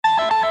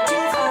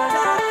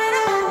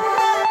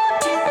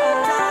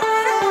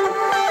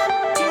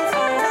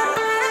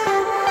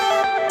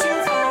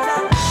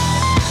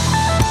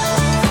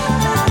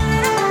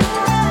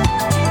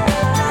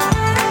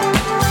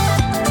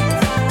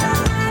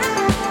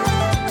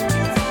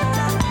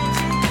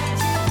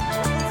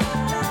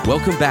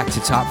Welcome back to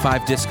Top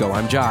 5 Disco.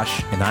 I'm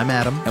Josh. And I'm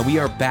Adam. And we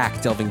are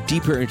back delving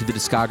deeper into the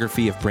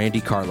discography of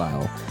Brandi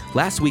Carlile.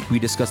 Last week, we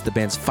discussed the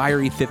band's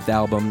fiery fifth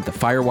album, The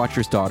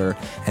Firewatcher's Daughter.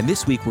 And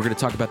this week, we're going to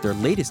talk about their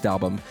latest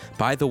album,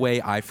 By the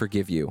Way, I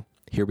Forgive You.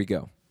 Here we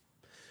go.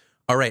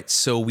 All right,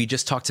 so we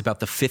just talked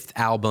about the fifth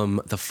album,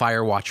 The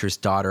Firewatcher's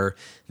Daughter,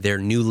 their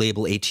new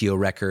label, ATO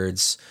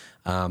Records.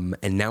 And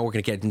now we're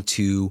going to get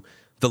into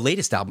the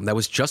latest album that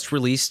was just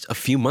released a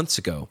few months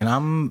ago. And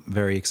I'm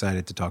very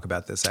excited to talk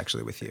about this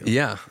actually with you.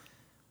 Yeah.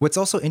 What's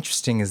also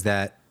interesting is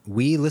that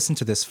we listened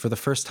to this for the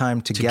first time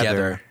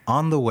together.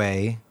 On the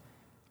way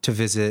to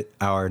visit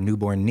our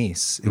newborn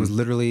niece. It was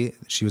literally,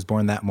 she was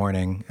born that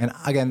morning. And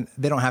again,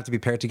 they don't have to be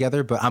paired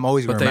together, but I'm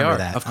always going to remember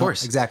that. Of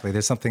course. Exactly.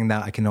 There's something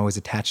that I can always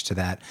attach to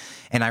that.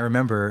 And I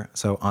remember,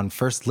 so on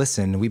first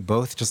listen, we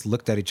both just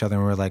looked at each other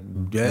and were like,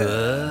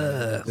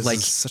 this like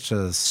is such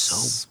a...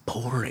 so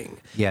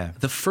boring. Yeah.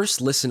 The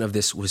first listen of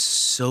this was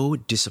so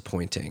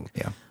disappointing.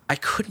 Yeah. I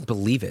couldn't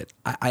believe it.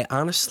 I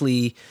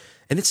honestly,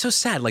 and it's so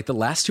sad, like the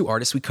last two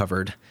artists we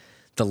covered,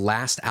 the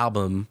last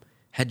album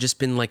had just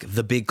been like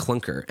the big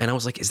clunker. And I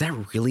was like, is that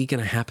really going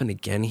to happen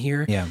again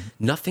here? Yeah.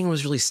 Nothing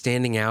was really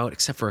standing out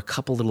except for a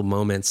couple little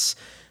moments.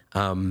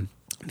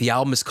 The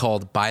album is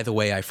called By the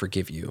Way, I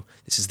Forgive You.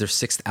 This is their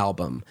sixth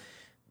album.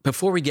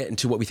 Before we get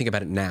into what we think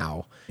about it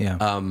now,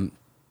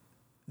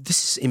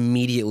 this is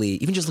immediately,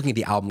 even just looking at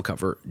the album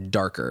cover,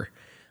 darker.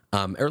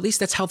 Or at least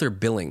that's how they're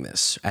billing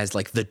this, as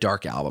like the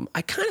dark album.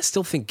 I kind of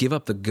still think Give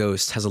Up the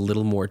Ghost has a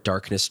little more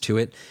darkness to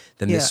it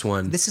than this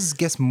one. This is, I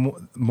guess,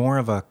 more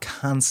of a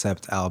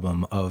concept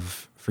album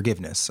of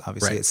forgiveness,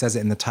 obviously. Right. It says it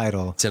in the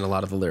title. It's in a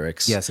lot of the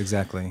lyrics. Yes,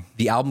 exactly.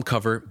 The album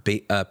cover,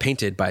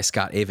 painted by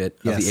Scott Avett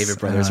of the Avett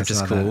Brothers, which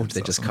is cool.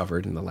 They just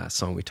covered in the last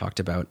song we talked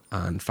about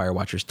on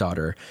Firewatcher's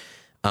Daughter.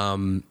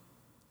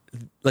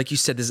 Like you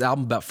said, this is an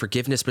album about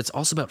forgiveness, but it's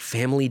also about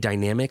family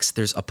dynamics.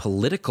 There's a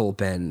political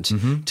bend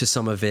to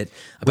some of it,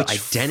 about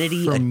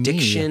identity,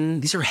 addiction.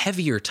 These are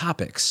heavier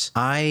topics.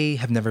 I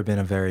have never been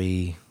a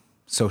very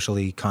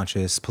socially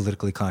conscious,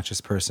 politically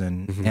conscious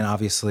person. And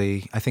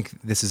obviously, I think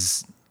this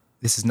is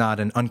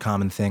not an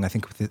uncommon thing. I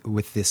think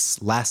with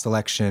this last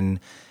election,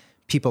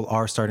 people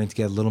are starting to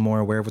get a little more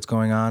aware of what's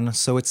going on.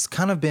 So it's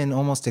kind of been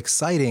almost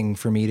exciting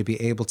for me to be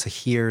able to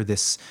hear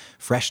this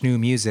fresh new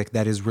music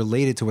that is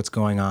related to what's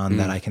going on,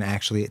 that I can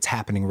actually, it's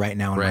happening right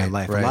now in my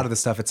life. Right. A lot of the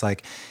stuff, it's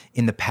like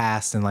in the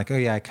past and like, oh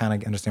yeah, I kind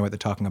of understand what they're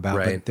talking about,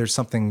 but there's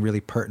something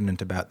really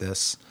pertinent about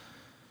this.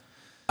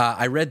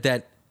 I read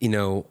that,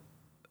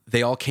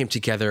 they all came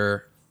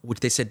together,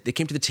 which they said they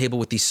came to the table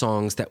with these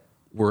songs that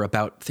were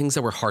about things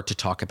that were hard to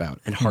talk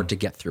about and hard to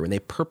get through. And they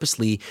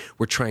purposely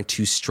were trying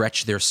to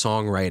stretch their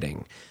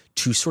songwriting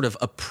to sort of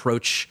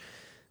approach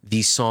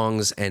these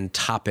songs and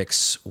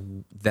topics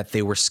that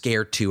they were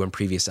scared to on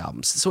previous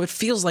albums. So it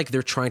feels like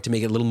they're trying to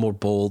make it a little more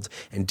bold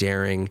and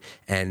daring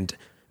and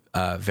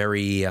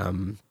very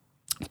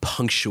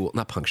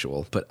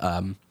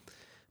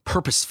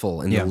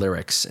purposeful in the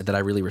lyrics that I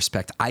really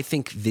respect. I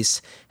think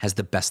this has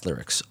the best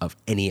lyrics of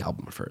any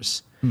album of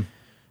hers.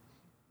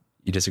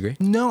 You disagree?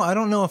 No, I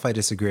don't know if I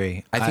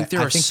disagree. I think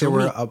there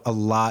were a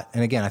lot,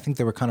 and again, I think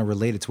they were kind of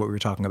related to what we were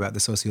talking about, the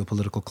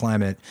socio-political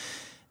climate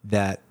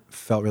that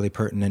felt really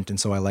pertinent, and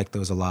so I like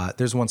those a lot.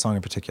 There's one song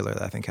in particular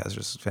that I think has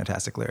just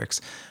fantastic lyrics.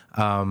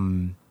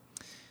 But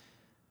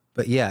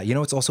yeah,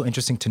 what's also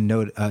interesting to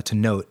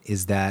note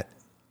is that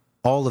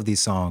all of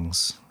these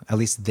songs, at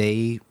least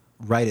they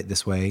write it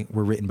this way,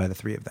 were written by the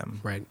three of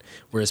them. Right.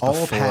 Whereas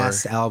all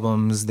past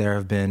albums, there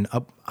have been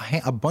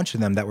a bunch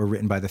of them that were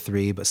written by the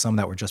three, but some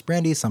that were just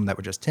Brandi, some that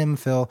were just Tim,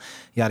 Phil,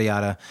 yada,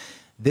 yada.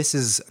 This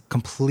is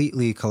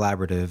completely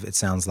collaborative, it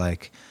sounds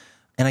like.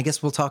 And I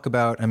guess we'll talk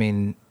about,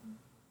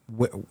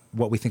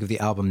 what we think of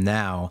the album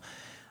now.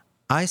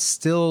 I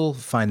still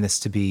find this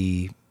to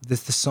be, the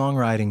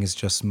songwriting is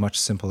just much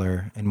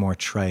simpler and more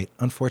trite,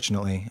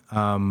 unfortunately.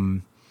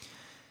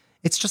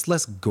 It's just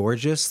less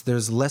gorgeous.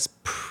 There's less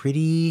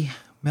pretty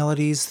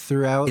melodies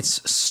throughout. It's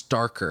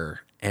starker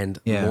and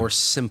more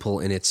simple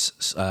in its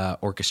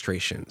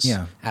orchestrations.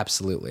 Yeah,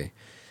 absolutely.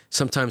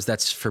 Sometimes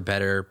that's for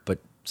better, but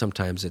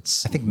sometimes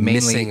it's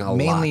missing a lot.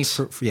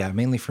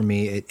 Mainly for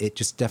me, it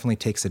just definitely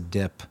takes a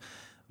dip.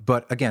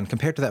 But again,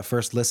 compared to that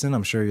first listen,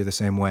 I'm sure you're the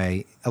same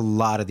way. A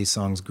lot of these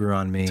songs grew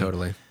on me.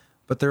 Totally.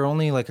 But there are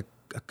only like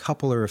a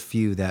couple or a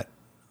few that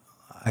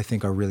I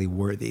think are really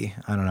worthy.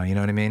 I don't know. You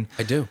know what I mean?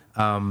 I do.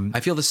 I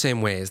feel the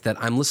same way, is that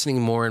I'm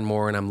listening more and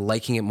more and I'm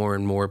liking it more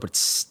and more, but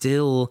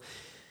still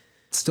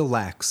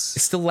lacks. It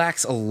still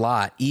lacks a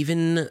lot.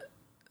 Even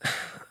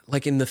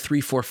like in the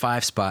 3, 4,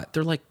 5 spot,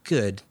 they're like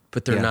good,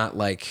 but they're not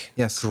like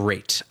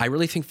great. I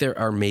really think there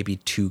are maybe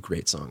 2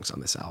 great songs on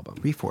this album.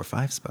 3, 4,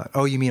 5 spot.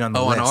 Oh, you mean on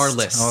the list? On our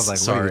list. I was like,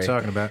 what are you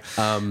talking about?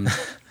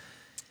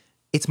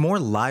 It's more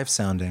live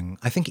sounding.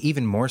 I think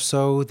even more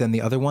so than the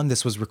other one.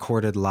 This was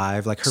recorded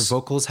live. Like her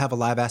vocals have a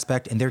live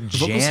aspect, and they're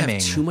jamming.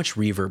 Vocals have too much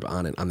reverb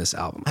on it on this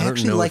album. I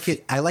actually like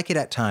it. I like it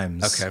at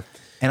times. Okay.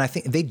 And I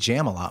think they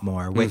jam a lot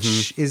more,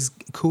 which is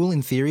cool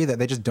in theory that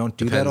they just don't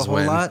do that a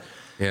whole lot.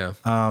 Yeah.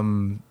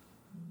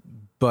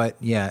 But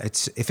yeah,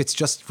 if it's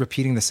just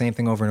repeating the same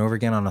thing over and over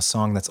again on a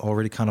song that's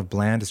already kind of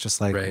bland, it's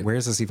just like, Right.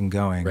 where's this even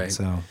going? Right.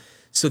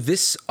 So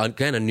this,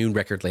 again, a new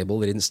record label.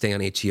 They didn't stay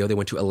on ATO. They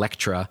went to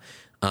Elektra,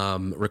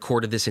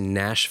 recorded this in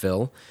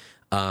Nashville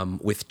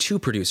with two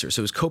producers. So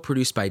it was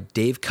co-produced by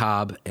Dave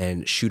Cobb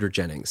and Shooter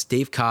Jennings.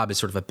 Dave Cobb is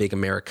sort of a big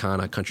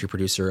Americana country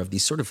producer of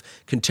these sort of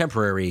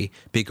contemporary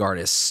big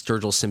artists,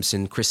 Sturgill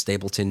Simpson, Chris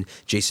Stapleton,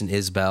 Jason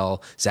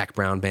Isbell, Zac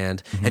Brown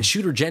Band. And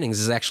Shooter Jennings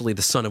is actually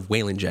the son of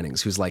Waylon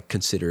Jennings, who's like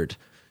considered,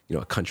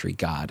 a country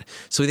god.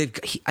 So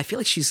I feel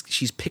like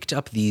she's picked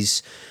up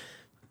these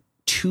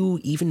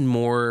two even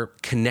more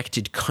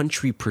connected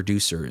country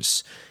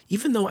producers,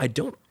 even though I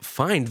don't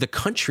find the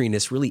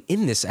countryness really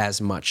in this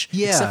as much,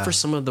 except for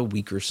some of the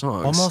weaker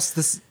songs. Almost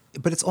this,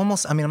 but it's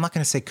almost, I'm not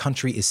going to say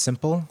country is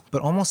simple,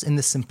 but almost in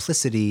the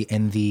simplicity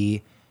and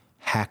the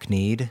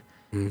hackneyed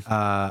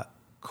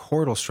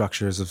chordal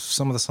structures of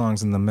some of the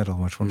songs in the middle,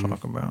 which we'll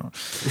talk about.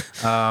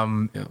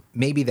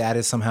 Maybe that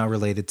is somehow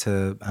related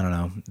to, I don't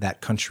know, that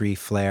country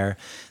flair.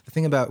 The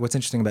thing about what's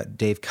interesting about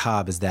Dave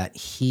Cobb is that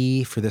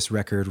he, for this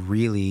record,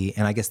 really,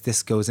 and I guess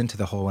this goes into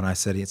the whole when I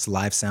said it's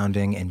live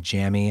sounding and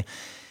jammy,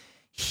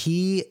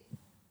 he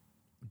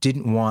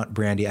didn't want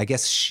Brandy. I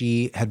guess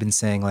she had been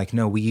saying like,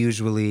 no, we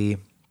usually,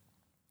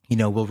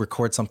 we'll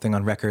record something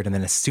on record, and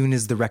then as soon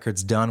as the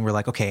record's done, we're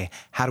like, okay,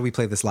 how do we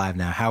play this live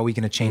now? How are we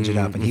going to change it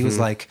up? And he was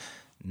like,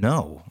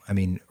 no,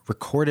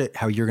 record it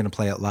how you're going to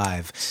play it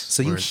live.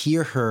 So you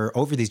hear her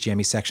over these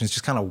jammy sections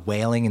just kind of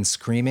wailing and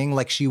screaming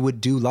like she would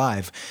do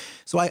live.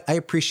 So I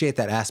appreciate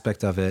that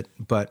aspect of it.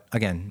 But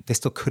again, they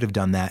still could have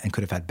done that and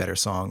could have had better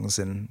songs.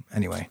 And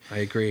anyway. I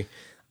agree.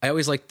 I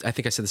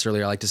think I said this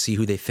earlier, I like to see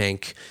who they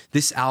thank.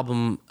 This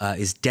album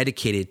is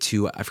dedicated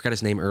to, I forgot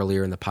his name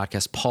earlier in the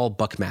podcast, Paul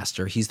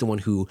Buckmaster. He's the one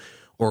who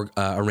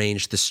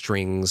arranged the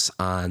strings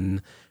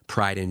on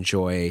Pride and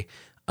Joy.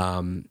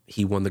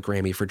 He won the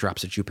Grammy for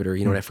Drops of Jupiter.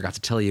 What I forgot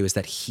to tell you is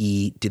that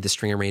he did the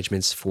string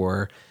arrangements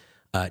for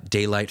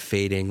Daylight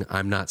Fading,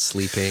 I'm Not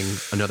Sleeping,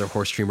 Another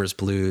Horse Dreamer's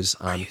Blues,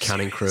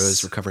 Counting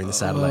Crows, Recovering the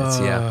Satellites.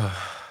 Yeah.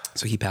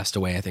 So he passed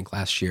away, I think,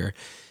 last year,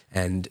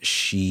 and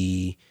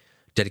she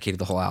dedicated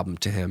the whole album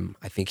to him.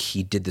 I think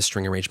he did the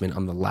string arrangement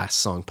on the last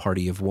song,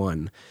 Party of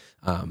One.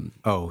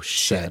 Oh,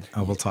 shit.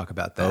 We'll talk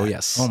about that. Oh,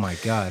 yes. Oh, my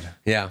God.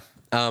 Yeah.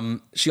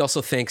 She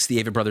also thanks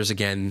the Avett Brothers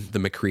again, the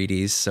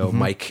McCreadys. So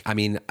Mike,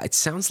 it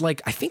sounds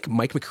like, I think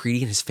Mike McCready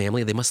and his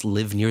family, they must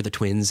live near the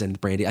twins and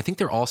Brandy. I think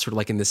they're all sort of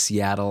like in the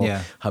Seattle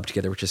hub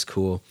together, which is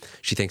cool.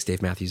 She thanks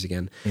Dave Matthews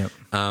again. Yep.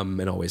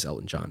 And always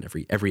Elton John.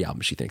 Every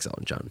album she thanks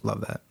Elton John.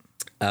 Love that.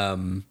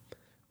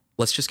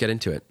 Let's just get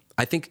into it.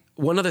 I think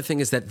one other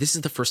thing is that this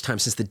is the first time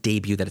since the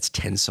debut that it's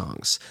 10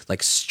 songs,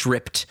 like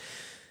stripped.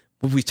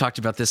 We've talked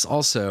about this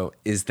also,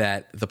 is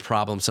that the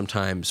problem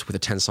sometimes with a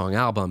 10-song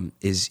album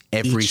is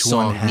every Each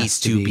song one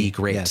needs to be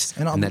great. Yes.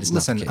 And that is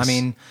listen, not the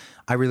case.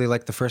 I really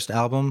like the first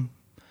album.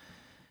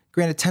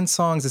 Granted, 10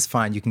 songs is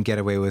fine. You can get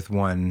away with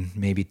one,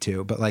 maybe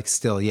two. But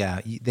still,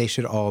 they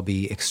should all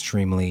be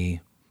extremely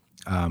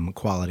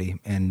quality.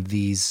 And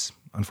these,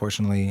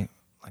 unfortunately,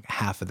 like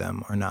half of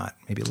them are not.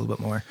 Maybe a little bit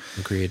more.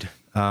 Agreed.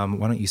 Why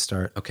don't you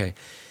start? Okay.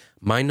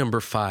 My number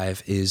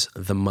 5 is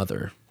The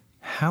Mother.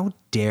 How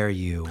dare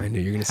you? I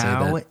knew you were going to say that.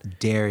 How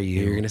dare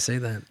you? You're going to say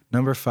that.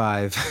 Number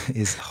 5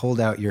 is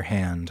Hold Out Your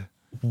Hand.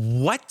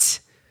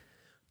 What?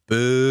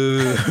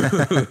 Boo.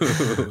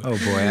 Oh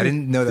boy, I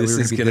didn't know that we were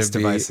going to be this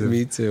divisive.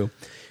 Me too.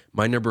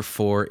 My number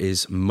 4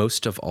 is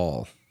Most of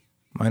All.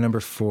 My number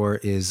 4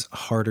 is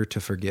Harder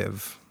to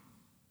Forgive.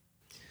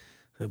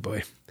 Oh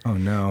boy. Oh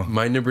no.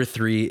 My number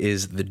 3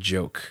 is The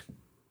Joke.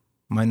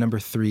 My number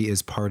 3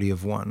 is Party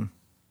of One.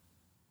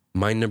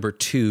 My number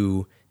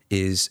 2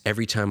 is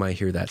Every Time I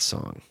Hear That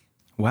Song.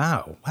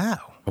 Wow. Are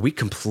we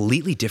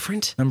completely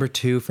different? Number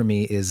 2 for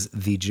me is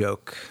The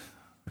Joke.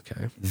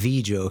 Okay.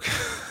 The Joke.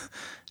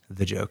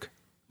 The Joke.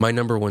 My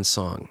number 1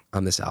 song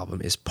on this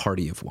album is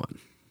Party of One.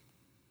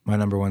 My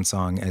number 1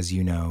 song, as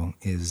you know,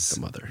 is The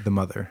Mother. The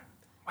Mother.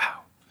 Wow.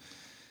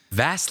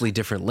 Vastly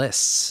different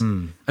lists.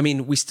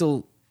 We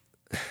still...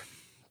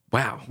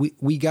 Wow.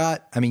 We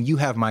got... you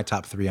have my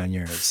top 3 on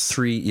yours.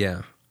 3,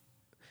 yeah.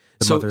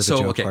 The Mother, The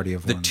Joke, Party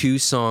of One. The 2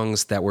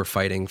 songs that were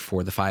fighting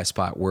for the 5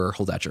 spot were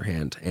Hold Out Your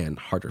Hand and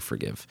Harder to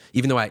Forgive.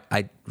 Even though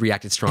I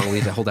reacted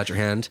strongly to Hold Out Your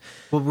Hand.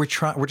 Well, we're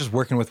just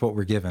working with what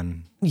we're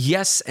given.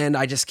 Yes, and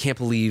I just can't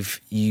believe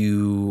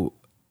you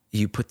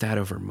put that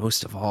over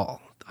Most of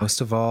All.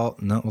 Most of All,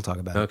 no, we'll talk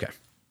about it. Okay.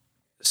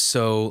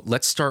 So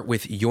let's start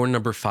with your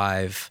number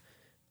 5,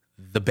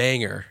 the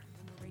banger,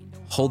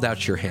 Hold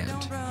Out Your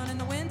Hand.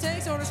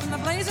 From the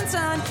blazing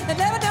sun, the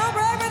devil don't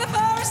brag for the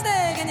forest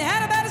thing, and you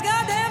had about as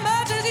goddamn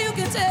much as you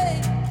can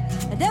take.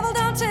 The devil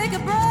don't take a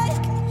break.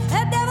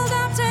 The devil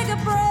don't take a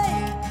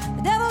break.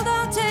 The devil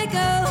don't take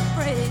a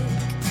break.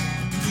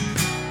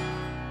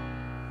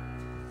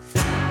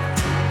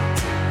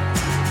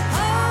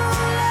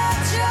 Hold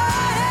out your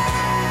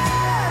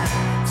hand,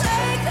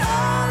 take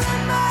all of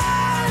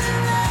my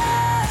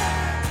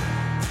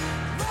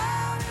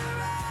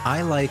love.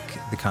 I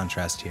like the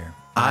contrast here.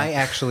 I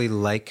actually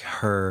like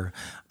her.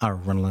 I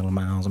run a little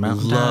miles a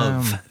mountain.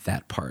 Love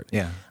that part.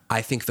 Yeah.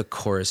 I think the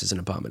chorus is an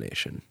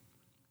abomination.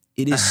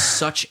 It is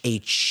such a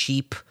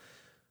cheap.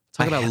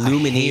 Talk about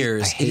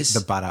Lumineers. I hate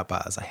the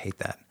ba-da-bas. I hate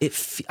that.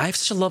 I have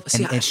such a love.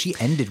 See, And she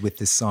ended with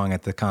this song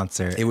at the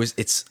concert.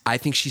 I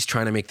think she's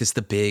trying to make this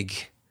the big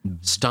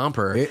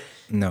stomper.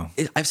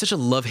 I have such a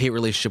love-hate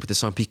relationship with this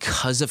song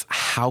because of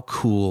how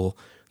cool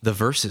the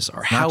verses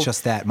are. Not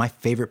just that. My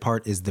favorite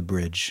part is the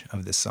bridge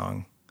of this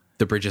song.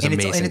 The bridge is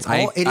amazing.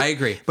 I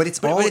agree. But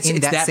it's all in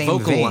that same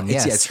vocal vein. line.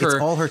 Yes, it's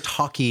all her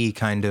talky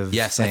kind of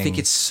Yes, thing. I think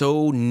it's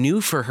so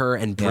new for her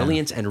and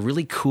brilliant and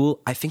really cool.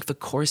 I think the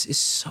chorus is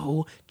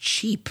so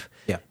cheap.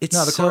 Yeah. It's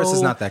No, the chorus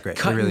is not that great.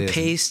 Cut It really and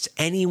isn't. paste.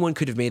 Anyone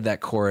could have made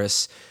that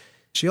chorus.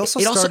 She also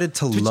started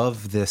to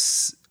love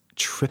this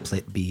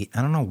triplet beat.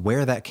 I don't know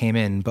where that came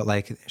in, but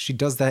like she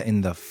does that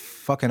in the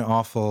fucking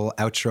awful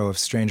outro of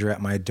Stranger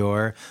at My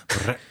Door.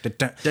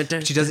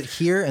 She does it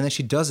here, and then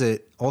she does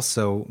it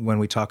also when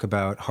we talk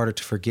about Harder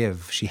to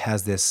Forgive. She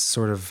has this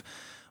sort of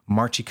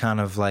marchy kind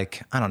of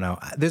like, I don't know.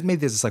 There's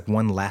this like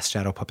one Last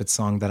Shadow Puppet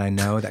song that I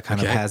know that kind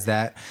of has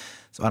that.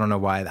 So I don't know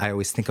why I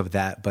always think of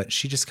that, but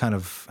she just kind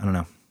of, I don't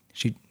know.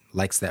 She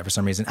likes that for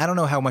some reason. I don't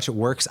know how much it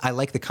works. I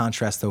like the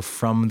contrast though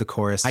from the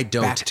chorus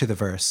back to the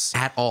verse.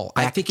 At all.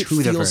 I think it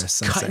feels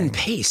cut and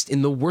paste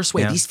in the worst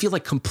way. These feel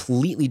like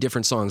completely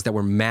different songs that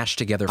were mashed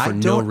together for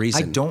no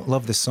reason. I don't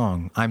love the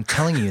song. I'm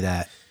telling you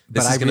that.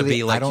 This is going to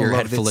be like your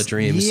Head Full of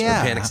Dreams or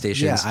Panic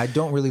Stations. Yeah, I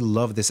don't really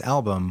love this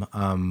album.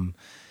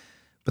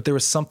 But there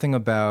was something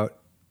about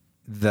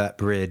that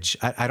bridge.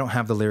 I don't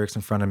have the lyrics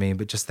in front of me,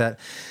 but just that.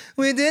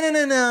 Well, there's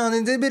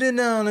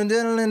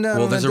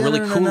a really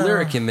cool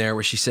lyric in there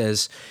where she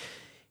says,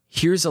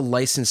 "Here's a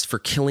license for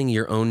killing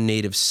your own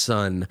native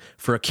son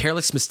for a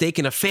careless mistake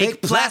in a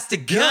fake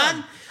plastic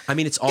gun." I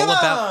mean, it's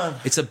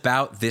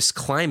about this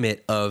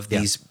climate of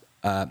these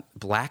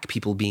black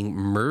people being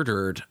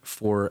murdered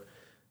for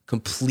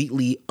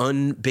completely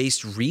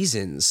unbased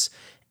reasons.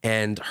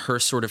 And her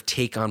sort of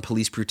take on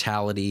police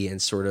brutality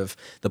and sort of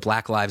the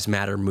Black Lives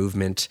Matter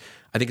movement.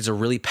 I think it's a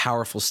really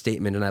powerful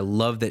statement, and I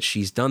love that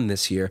she's done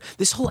this here.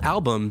 This whole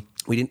album,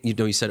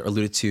 you said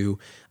alluded to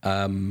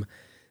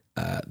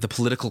the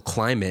political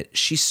climate.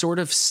 She's sort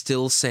of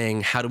still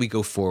saying, how do we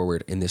go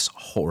forward in this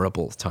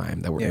horrible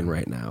time that we're in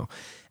right now?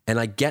 And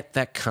I get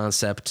that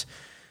concept.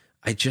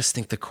 I just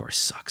think the chorus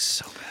sucks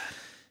so bad.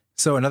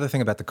 So another thing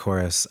about the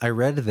chorus, I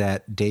read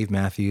that Dave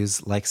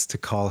Matthews likes to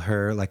call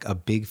her like a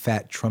big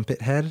fat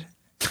trumpet head.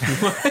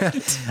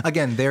 What?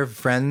 Again, they're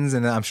friends,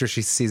 and I'm sure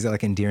she sees it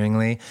like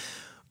endearingly.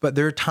 But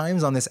there are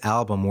times on this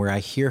album where I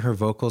hear her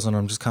vocals and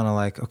I'm just kind of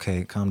like,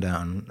 okay, calm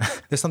down.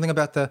 There's something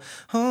about the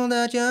hold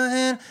out your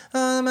hand,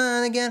 on the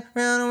mind again,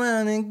 round and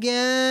round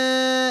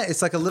again.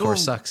 It's like a little. The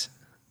chorus sucks.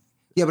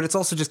 Yeah, but it's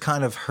also just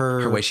kind of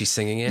her way she's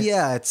singing it.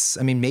 Yeah,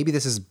 maybe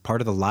this is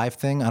part of the live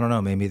thing. I don't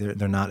know. Maybe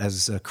they're not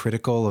as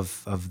critical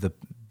of the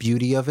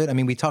beauty of it. I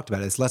mean, we talked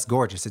about it. It's less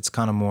gorgeous. It's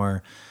kind of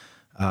more,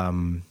 I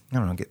don't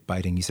know, get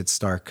biting. You said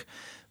stark,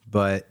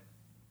 but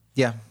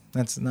yeah,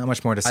 that's not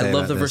much more to say. I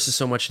love the verses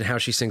so much and how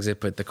she sings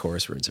it, but the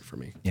chorus ruins it for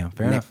me. Yeah,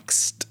 fair enough.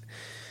 Next,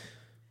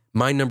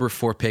 my number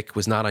 4 pick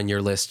was not on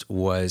your list.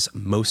 Was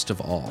Most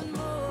of All.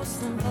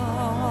 Most of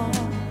all,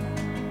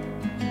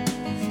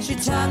 she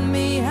taught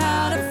me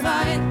how to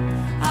fight,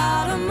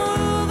 how to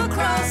move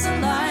across the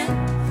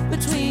line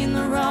between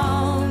the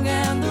wrong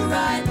and the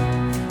right.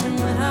 And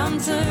when I'm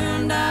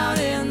turned out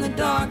in the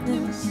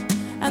darkness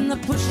and the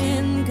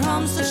pushing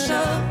comes to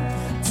shove,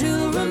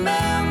 to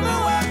remember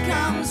what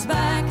comes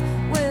back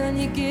when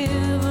you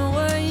give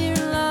away your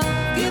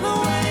love, give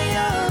away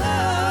your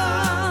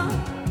love,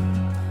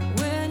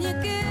 when you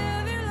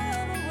give your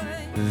love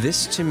away.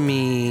 This to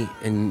me,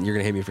 and you're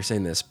going to hate me for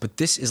saying this, but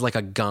this is like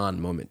a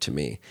Gone moment to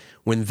me.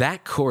 When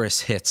that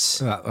chorus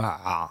hits,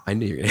 I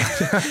knew you were going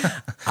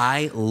to.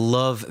 I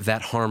love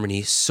that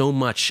harmony so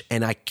much,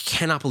 and I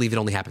cannot believe it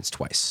only happens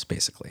twice,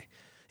 basically.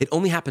 It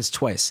only happens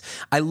twice.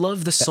 I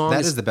love the song.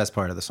 That is the best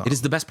part of the song. It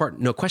is the best part,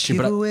 no question.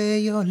 Give away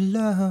your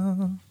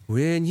love.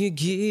 When you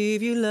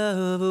give your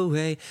love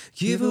away,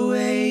 give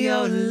away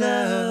your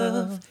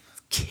love.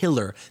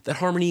 Killer. That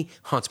harmony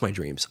haunts my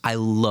dreams. I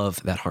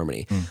love that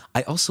harmony.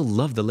 I also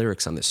love the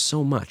lyrics on this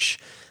so much.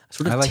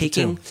 Sort of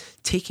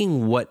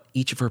taking what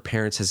each of her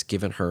parents has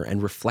given her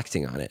and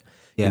reflecting on it.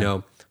 Yeah. You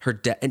know, her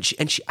dad, and she.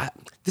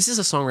 This is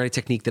a songwriting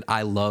technique that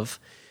I love.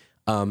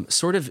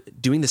 Sort of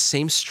doing the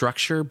same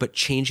structure but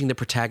changing the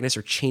protagonist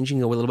or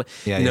changing a little bit.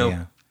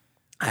 Yeah.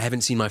 I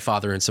haven't seen my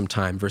father in some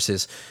time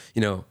versus,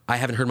 I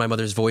haven't heard my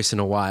mother's voice in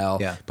a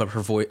while, but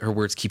her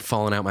words keep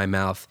falling out my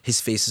mouth.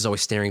 His face is always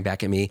staring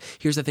back at me.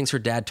 Here's the things her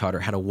dad taught her: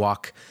 how to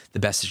walk the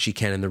best that she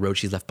can in the road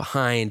she's left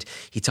behind.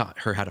 He taught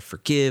her how to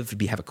forgive,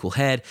 have a cool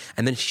head.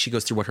 And then she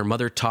goes through what her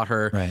mother taught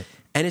her. Right.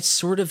 And it's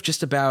sort of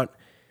just about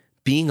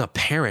being a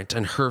parent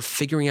and her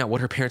figuring out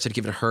what her parents had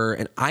given her.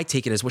 And I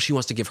take it as what she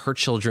wants to give her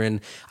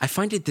children. I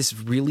find it this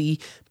really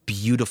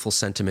beautiful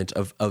sentiment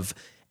of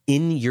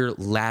in your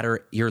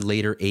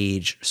later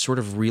age, sort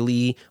of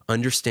really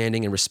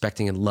understanding and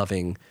respecting and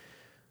loving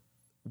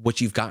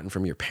what you've gotten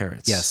from your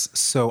parents. Yes.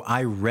 So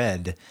I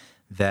read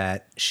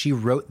that she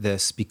wrote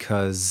this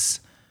because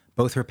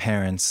both her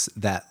parents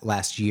that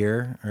last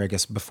year, or I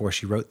guess before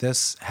she wrote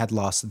this, had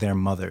lost their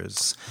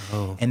mothers.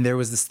 Oh. And there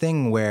was this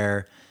thing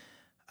where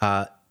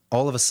all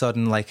of a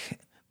sudden, like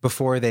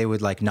before they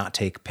would like not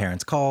take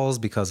parents' calls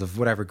because of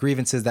whatever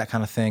grievances, that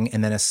kind of thing.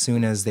 And then as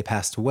soon as they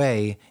passed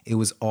away, it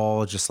was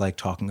all just like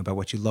talking about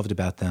what you loved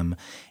about them.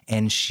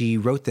 And she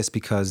wrote this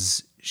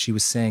because she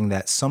was saying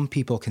that some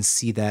people can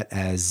see that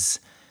as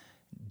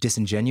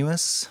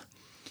disingenuous.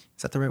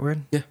 Is that the right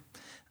word? Yeah.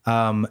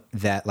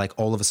 That like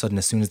all of a sudden,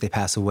 as soon as they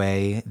pass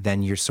away,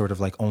 then you're sort of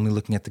like only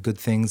looking at the good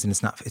things, and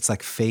it's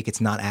like fake. It's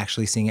not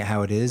actually seeing it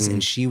how it is.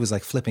 And she was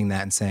like flipping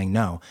that and saying,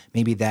 no,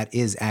 maybe that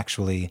is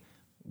actually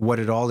what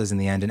it all is in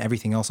the end, and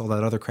everything else, all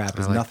that other crap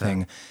is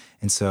nothing.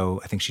 And so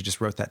I think she just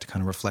wrote that to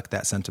kind of reflect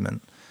that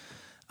sentiment.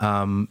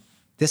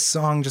 This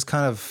song just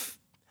kind of,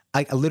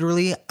 I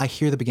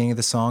hear the beginning of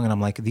the song and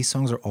I'm like, these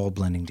songs are all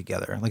blending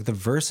together. Like the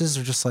verses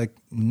are just like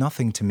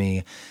nothing to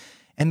me.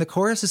 And the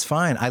chorus is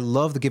fine. I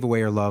love the Give Away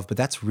Your Love, but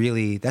that's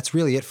really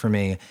it for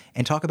me.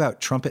 And talk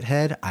about Trumpet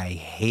Head. I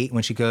hate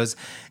when she goes,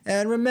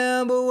 and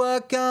remember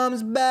what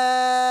comes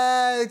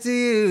back to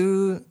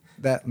you.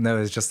 That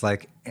note is just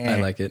like, eh.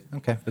 I like it.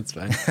 Okay. That's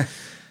fine.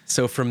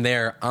 So from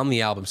there, on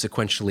the album,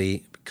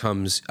 sequentially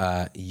comes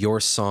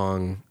your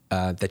song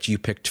that you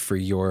picked for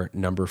your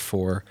number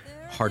 4,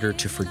 Harder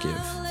to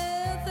Forgive.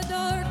 Let the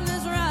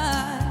darkness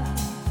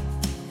rise.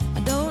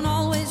 I don't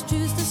always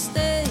choose to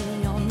stay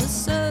on the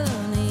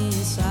sunny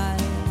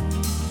side.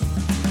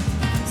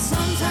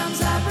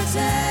 Sometimes I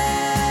pretend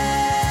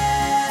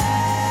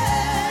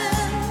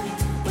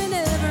we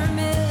never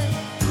met,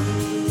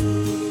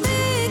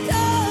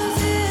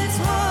 because it's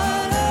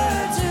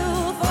harder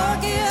to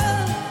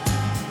forgive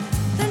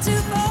than to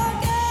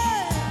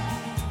forget.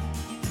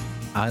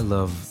 I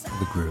love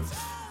the groove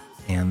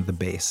and the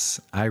bass.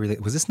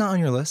 Was this not on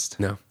your list?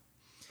 No.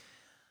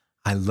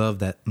 I love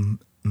that.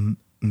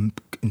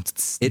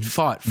 It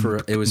fought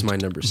for, it was my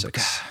number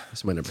 6.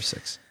 It's my number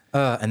 6.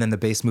 And then the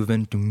bass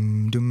movement,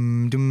 dum,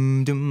 dum,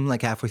 dum, dum,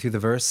 like halfway through the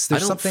verse. I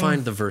don't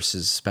find the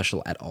verses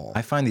special at all.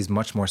 I find these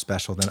much more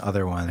special than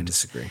other ones. I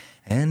disagree.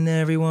 And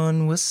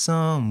everyone was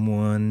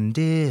someone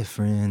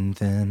different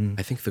then.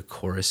 I think the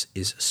chorus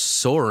is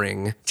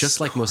soaring, just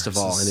like most of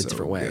all, in a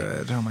different way.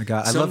 Good. Oh my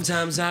God.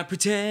 Sometimes I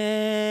pretend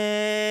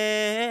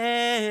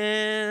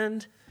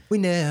we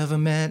never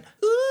met.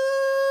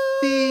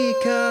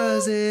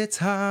 Because it's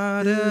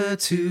harder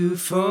to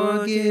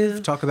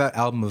forgive. Talk about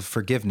album of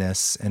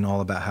forgiveness and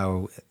all about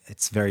how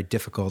it's very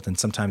difficult and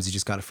sometimes you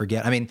just got to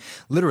forget. I mean,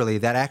 literally,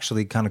 that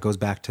actually kind of goes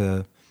back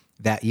to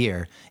that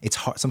year. It's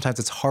hard. Sometimes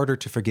it's harder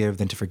to forgive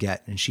than to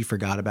forget. And she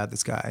forgot about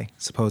this guy,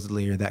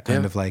 supposedly, or that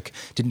kind of like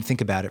didn't think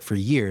about it for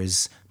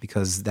years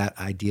because that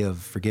idea of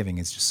forgiving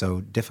is just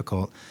so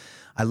difficult.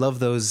 I love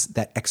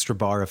that extra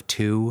bar of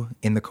 2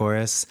 in the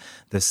chorus.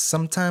 The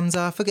sometimes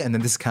I forget. And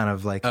then this kind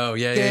of like,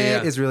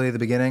 is really the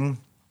beginning.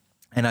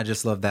 And I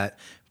just love that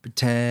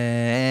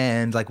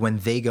pretend, like when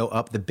they go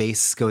up, the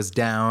bass goes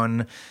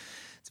down.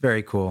 It's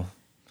very cool.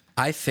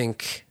 I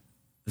think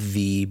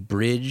the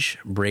bridge,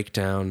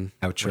 breakdown,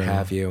 outro, what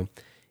have you,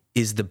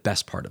 is the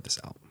best part of this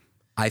album.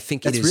 I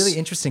think that's really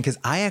interesting because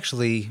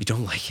you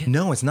don't like it?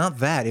 No, it's not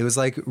that. It was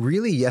like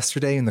really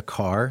yesterday in the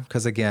car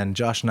because again,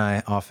 Josh and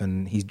I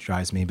he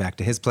drives me back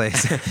to his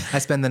place. I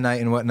spend the night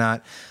and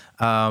whatnot.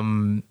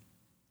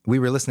 We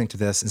were listening to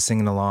this and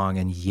singing along,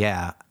 and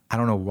I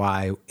don't know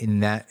why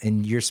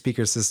in your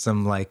speaker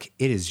system, like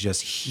it is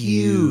just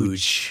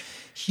huge.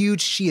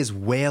 She is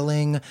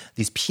wailing.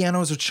 These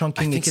pianos are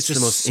chunking. I think it's just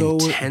the most so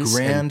intense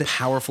grand, and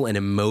powerful, and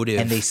emotive.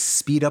 And they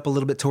speed up a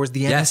little bit towards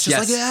the end. Yes, it's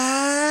just like,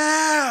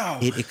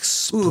 it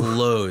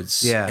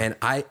explodes. Ooh. Yeah. And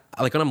I,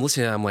 like when I'm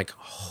listening, I'm like,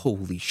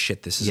 holy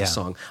shit, this is a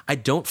song. I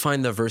don't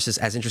find the verses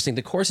as interesting.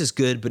 The chorus is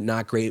good, but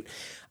not great.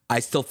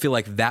 I still feel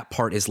like that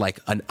part is like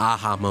an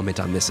aha moment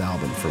on this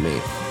album for me.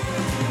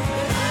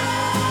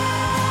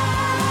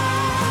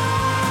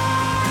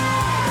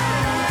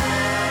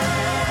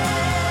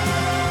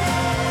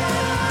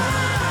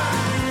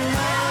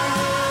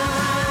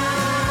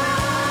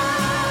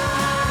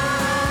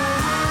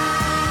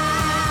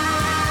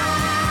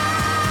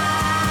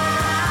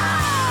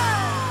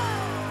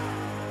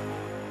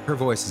 Her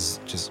voice is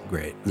just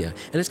great. Yeah.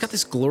 And it's got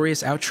this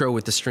glorious outro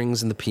with the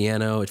strings and the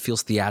piano. It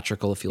feels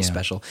theatrical. It feels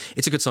special.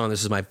 It's a good song.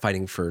 This is my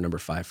fighting for number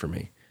 5 for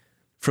me.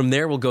 From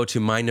there, we'll go to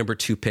my number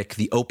 2 pick,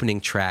 the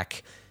opening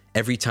track,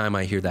 Every Time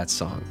I Hear That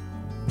Song.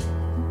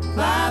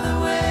 By the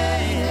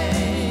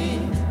way,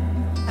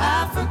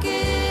 I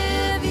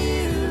forgive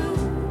you.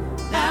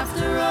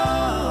 After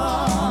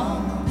all,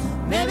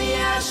 maybe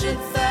I should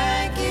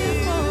thank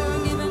you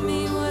for giving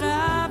me what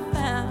I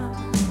found.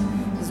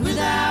 'Cause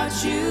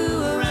without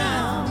you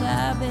around,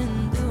 I've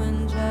been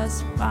doing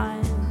just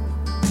fine.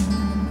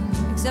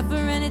 Except for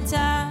any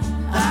time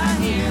I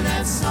hear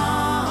that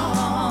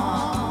song.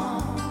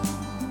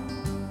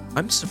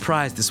 I'm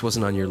surprised this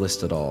wasn't on your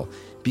list at all,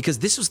 because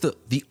this was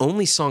the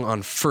only song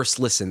on first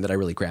listen that I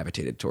really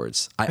gravitated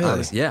towards.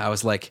 Really? I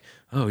was like,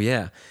 oh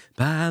yeah.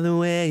 By the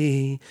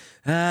way,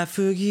 I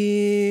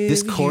forgive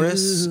This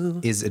chorus you.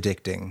 is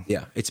addicting.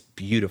 Yeah, it's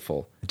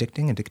beautiful.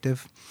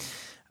 Addictive.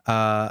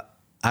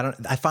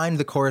 I find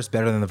the chorus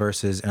better than the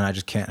verses, and I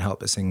just can't help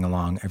but singing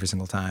along every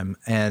single time.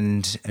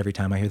 And every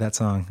time I hear that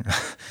song,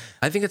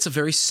 I think it's a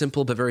very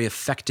simple but very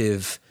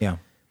effective yeah.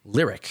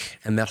 lyric,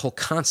 and that whole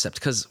concept,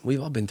 because we've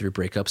all been through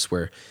breakups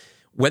where,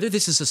 whether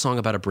this is a song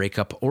about a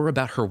breakup or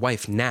about her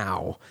wife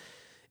now,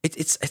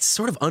 it's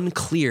sort of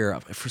unclear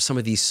for some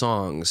of these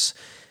songs.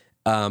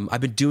 I've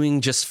been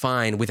doing just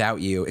fine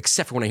without you,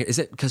 except for when I hear, is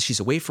it because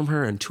she's away from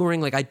her and touring?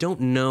 Like, I don't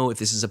know if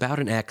this is about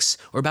an ex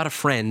or about a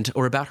friend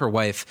or about her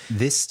wife.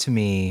 This to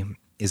me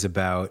is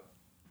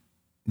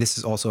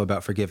also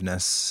about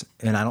forgiveness,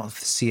 and I don't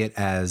see it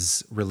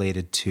as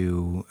related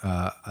to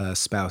a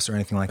spouse or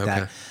anything like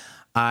that.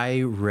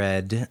 I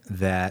read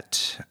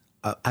that,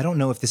 I don't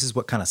know if this is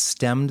what kind of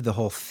stemmed the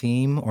whole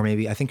theme, or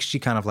maybe I think she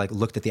kind of like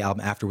looked at the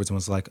album afterwards and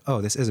was like,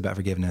 oh, this is about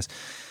forgiveness.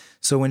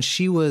 So when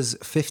she was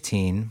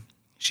 15,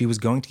 she was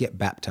going to get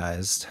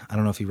baptized. I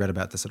don't know if you read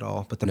about this at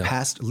all, but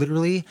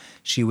literally,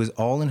 she was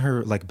all in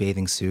her like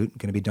bathing suit,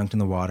 going to be dunked in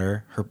the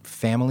water. Her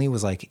family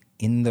was like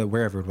in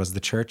wherever it was, the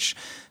church,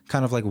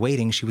 kind of like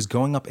waiting. She was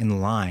going up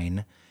in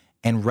line,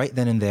 and right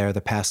then and there,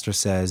 the pastor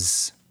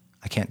says,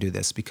 I can't do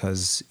this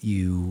because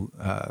you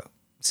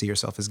see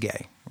yourself as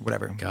gay, or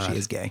whatever. God. She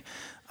is gay.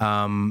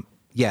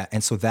 Yeah,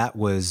 and so that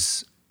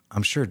was,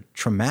 I'm sure,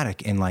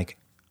 traumatic, and like,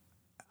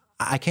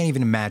 I can't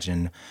even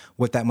imagine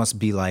what that must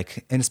be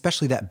like, and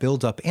especially that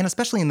build up, and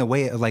especially in the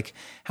way of like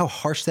how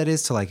harsh that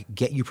is to like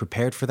get you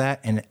prepared for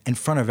that and in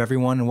front of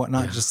everyone and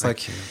whatnot. Yeah, just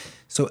like,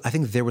 so I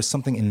think there was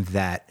something in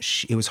that.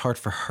 It was hard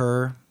for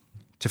her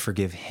to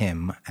forgive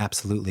him,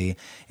 absolutely.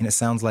 And it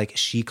sounds like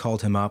she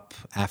called him up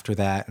after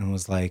that and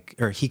was like,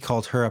 or he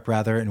called her up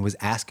rather and was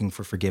asking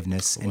for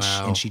forgiveness,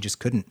 and she just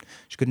couldn't.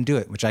 She couldn't do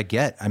it, which I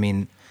get. I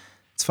mean,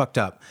 it's fucked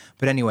up.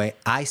 But anyway,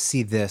 I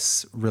see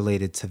this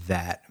related to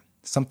that.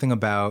 Something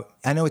about,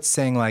 I know it's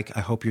saying like, I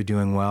hope you're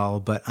doing well,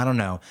 but I don't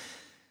know.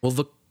 Well,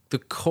 the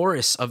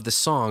chorus of the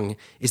song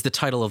is the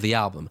title of the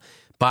album.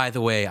 By the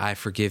way, I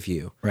forgive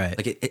you. Right.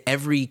 Like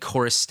every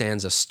chorus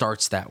stanza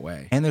starts that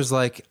way. And there's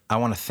like, I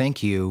want to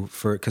thank you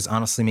for, because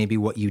honestly, maybe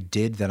what you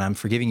did that I'm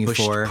forgiving you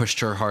for.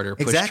 Pushed her harder.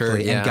 Pushed exactly, her,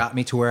 yeah. And got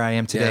me to where I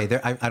am today.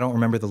 Yeah. I don't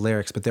remember the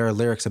lyrics, but there are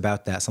lyrics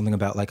about that. Something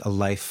about like a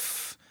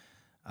life,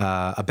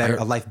 a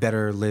life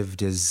better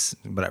lived is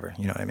whatever.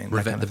 You know what I mean?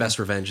 The best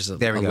revenge is a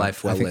there we go.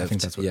 life well lived. I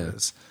think that's what it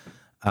is.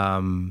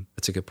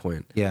 That's a good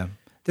point. Yeah.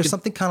 There's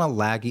something kind of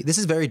laggy. This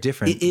is very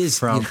different. It is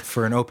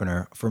for an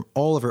opener, from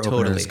all of her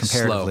openers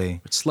comparatively.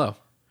 Slow. It's slow.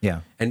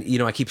 Yeah. And,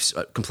 I keep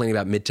complaining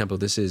about mid-tempo.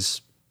 This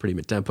is pretty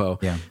mid-tempo.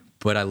 Yeah.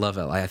 But I love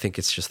it. I think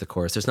it's just the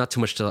chorus. There's not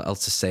too much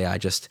else to say.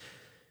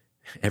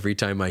 Every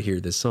time I hear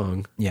this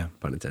song,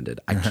 pun intended,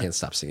 I can't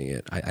stop singing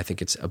it. I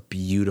think it's a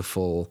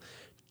beautiful,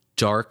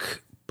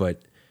 dark,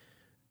 but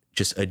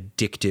just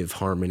addictive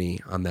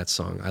harmony on that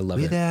song. I love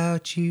it.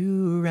 Without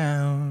you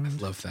around. I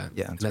love that.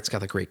 Yeah. And that's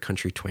got a great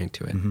country twang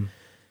to it. Mm-hmm.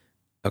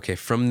 Okay,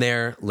 from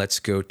there, let's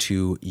go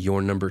to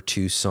your number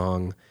 2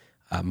 song,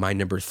 my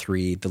number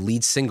 3, the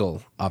lead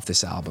single off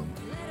this album,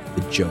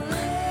 The Joke.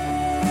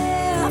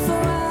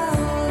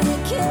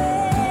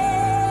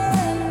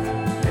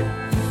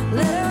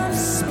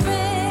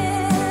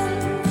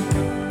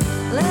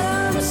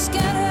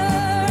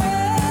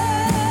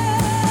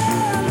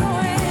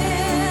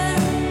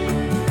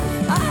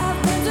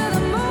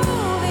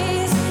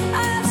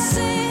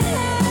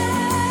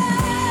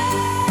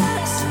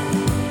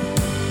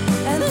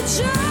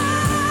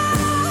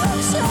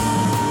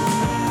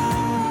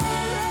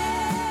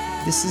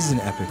 This is an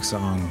epic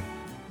song,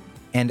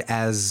 and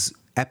as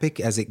epic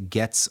as it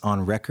gets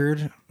on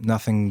record,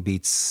 nothing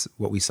beats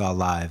what we saw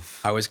live.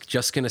 I was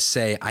just going to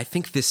say, I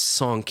think this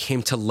song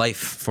came to life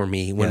for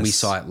me when we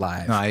saw it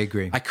live. No, I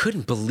agree. I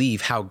couldn't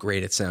believe how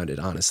great it sounded,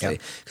 honestly.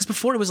 Because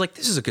before it was like,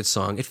 this is a good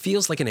song. It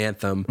feels like an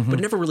anthem, but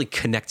it never really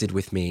connected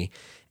with me.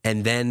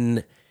 And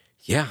then,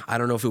 I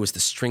don't know if it was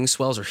the string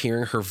swells or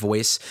hearing her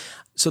voice.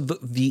 So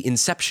the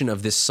inception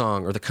of this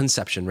song, or the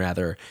conception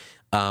rather,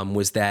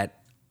 was that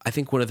I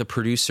think one of the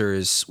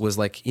producers was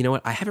like, you know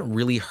what, I haven't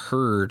really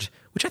heard,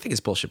 which I think is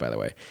bullshit, by the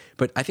way,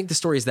 but I think the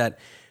story is that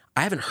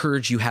I haven't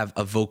heard you have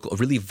a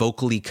really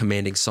vocally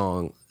commanding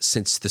song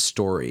since The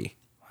Story.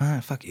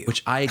 Fuck you.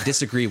 Which I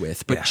disagree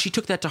with, but she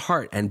took that to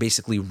heart and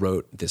basically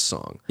wrote this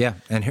song. Yeah,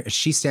 and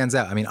she stands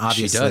out. I mean,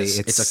 obviously, she does.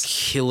 It's a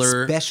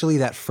killer, especially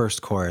that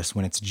first chorus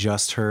when it's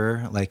just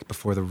her, like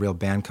before the real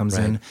band comes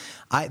in.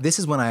 This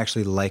is when I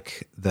actually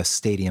like the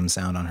stadium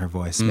sound on her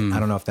voice. I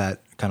don't know if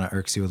that kind of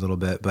irks you a little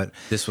bit, but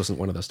this wasn't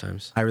one of those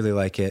times. I really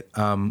like it.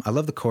 I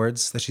love the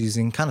chords that she's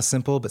using, kind of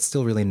simple, but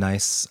still really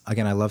nice.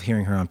 Again, I love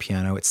hearing her on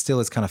piano. It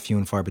still is kind of few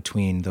and far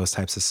between those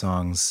types of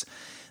songs.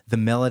 The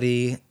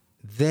melody,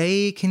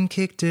 they can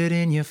kick dirt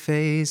in your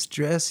face,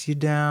 dress you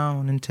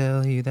down, and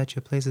tell you that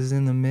your place is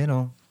in the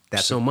middle.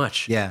 so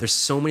much. Yeah. There's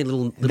so many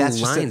little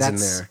That's lines in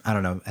there. I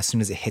don't know. As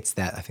soon as it hits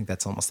that, I think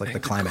that's almost like the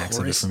climax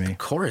of it for me. The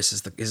chorus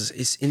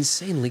is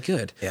insanely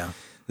good. Yeah.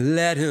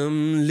 Let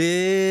them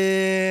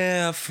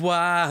live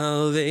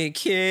while they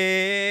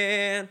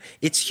can.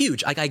 It's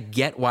huge. Like, I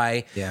get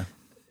why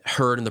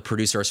Heard and the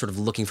producer are sort of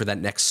looking for that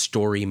next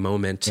story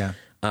moment. Yeah.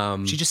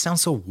 She just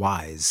sounds so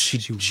wise. She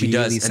She really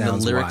does, and the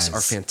sounds lyrics wise.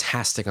 are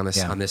fantastic on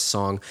this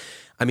song.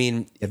 I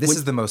mean, This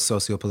is the most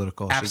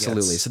sociopolitical.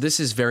 absolutely. She gets. So this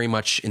is very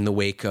much in the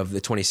wake of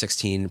the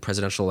 2016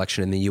 presidential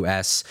election in the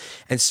U.S.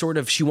 And sort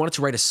of, she wanted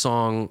to write a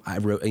song. I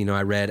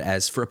read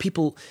as for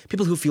people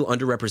who feel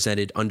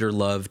underrepresented,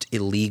 underloved,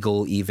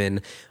 illegal,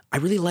 even. I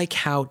really like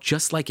how,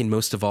 just like in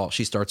Most of All,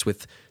 she starts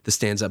with the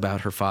stanza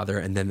about her father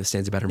and then the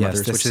stanza about her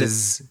mother. This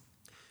is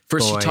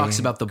first boy, she talks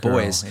about the girl,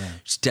 boys. yeah.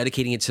 She's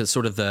dedicating it to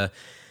sort of the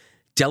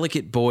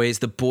delicate boys,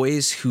 the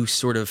boys who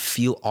sort of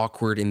feel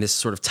awkward in this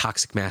sort of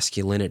toxic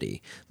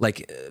masculinity.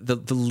 Like the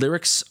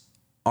lyrics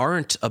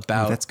aren't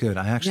about. That's good.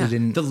 I actually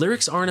didn't. The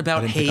lyrics aren't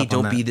about, didn't pick hey, up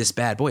on don't be that. this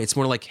bad boy. It's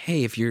more like,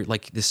 hey, if you're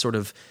like this sort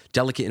of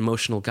delicate,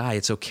 emotional guy,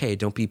 it's okay.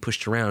 Don't be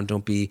pushed around.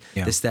 Don't be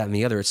this, that, and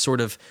the other. It's sort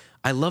of.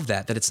 I love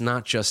that it's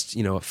not just,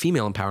 a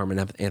female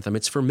empowerment anthem.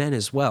 It's for men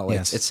as well.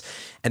 Yes. It's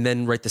and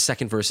then the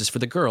second verse is for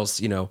the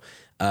girls.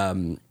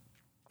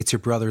 It's your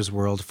brother's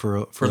world for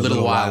a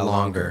little while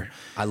longer.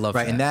 I love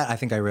right, that. and that I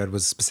think I read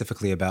was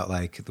specifically about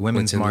like the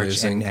Women's Clinton March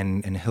losing.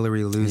 and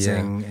Hillary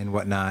losing and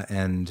whatnot.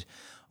 And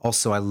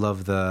also I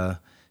love to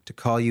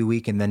call you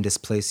weak and then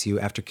displace you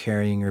after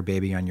carrying your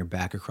baby on your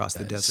back across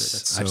the desert.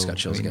 That's I just got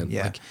chills again.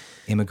 Yeah, Like,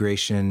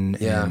 immigration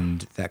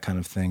and that kind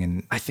of thing.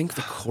 And I think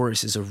the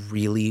chorus is a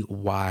really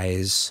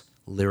wise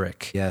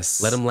lyric.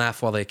 Yes. Let them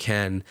laugh while they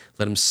can.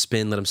 Let them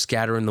spin. Let them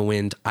scatter in the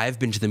wind. I've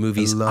been to the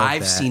movies. love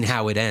I've that. seen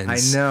how it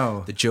ends. I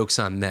know. The joke's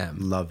on them.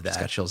 Love that. Just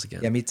got chills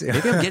again. Yeah, me too.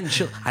 Maybe I'm getting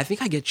chills. I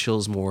think I get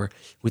chills more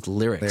with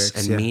lyrics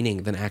and yeah.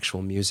 meaning than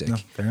actual music. No,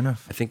 fair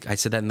enough. I think I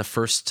said that in the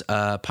first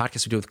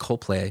podcast we did with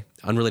Coldplay,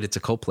 unrelated to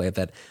Coldplay,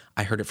 that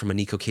I heard it from a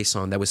Nico K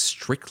song that was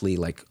strictly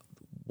like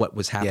what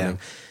was happening.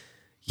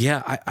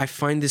 Yeah, I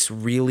find this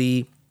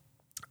really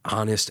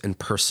honest and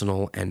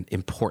personal and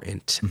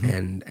important,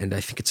 and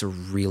I think it's a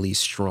really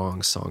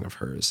strong song of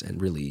hers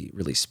and really,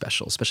 really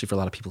special, especially for a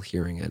lot of people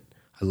hearing it.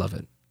 I love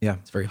it. Yeah.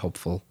 It's very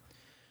hopeful.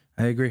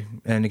 I agree.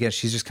 And again,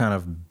 she's just kind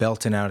of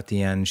belting out at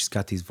the end. She's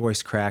got these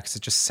voice cracks.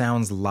 It just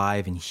sounds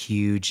live and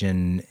huge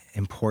and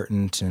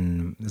important,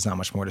 and there's not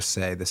much more to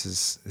say. This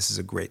is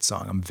a great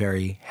song. I'm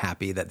very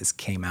happy that this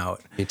came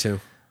out Me too.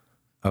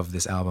 of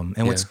this album.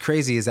 And what's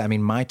crazy is, I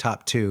mean, my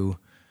top two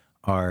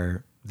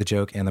are The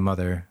Joke and The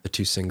Mother. The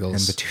two singles.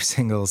 And the two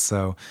singles.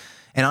 So,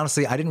 and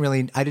honestly, I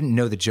didn't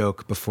know The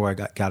Joke before I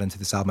got into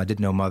this album. I did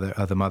know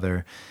The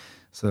Mother.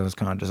 So it was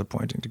kind of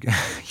disappointing to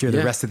hear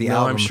the rest of the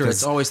album. I'm sure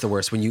it's always the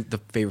worst when the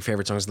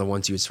favorite songs are the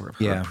ones you had sort of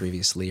heard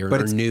previously or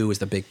knew is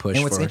the big push.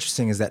 And what's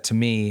interesting is that to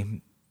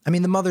me, I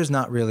mean, The Mother's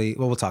not really,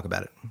 well, we'll talk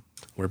about it.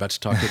 We're about to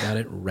talk about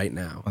it right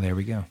now. Well, there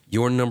we go.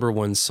 Your number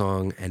one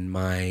song and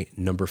my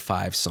number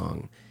 5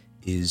 song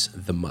is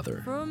The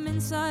Mother. From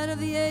inside of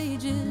the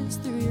ages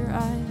through your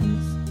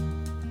eyes,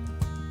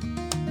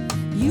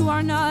 you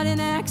are not an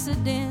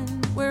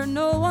accident where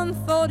no one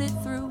thought it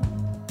through.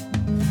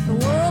 The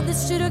world that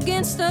stood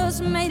against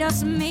us made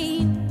us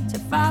mean to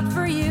fight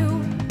for you.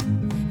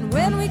 And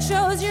when we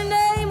chose your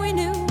name, we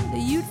knew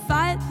that you'd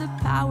fight the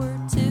power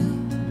too.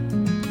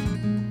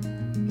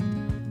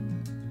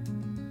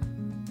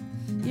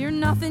 You're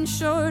nothing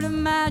short of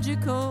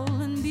magical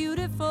and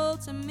beautiful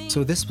to me.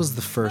 So this was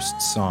the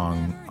first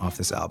song off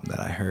this album that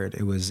I heard.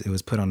 It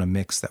was put on a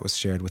mix that was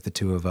shared with the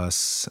two of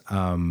us.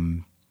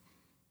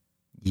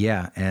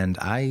 Yeah, and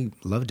I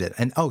loved it.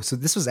 And so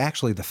this was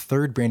actually the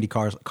third Brandi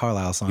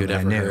Carlile song You'd that I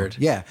ever knew. heard.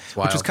 Yeah, It's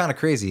which was wild. kind of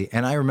crazy.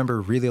 And I remember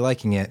really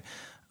liking it.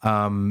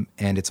 And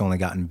it's only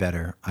gotten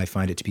better. I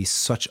find it to be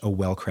such a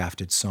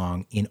well-crafted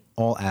song in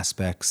all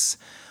aspects.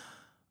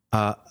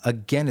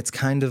 Again, it's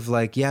kind of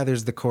like,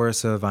 there's the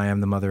chorus of I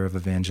am the mother of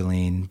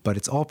Evangeline, but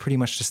it's all pretty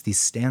much just these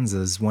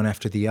stanzas, one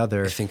after the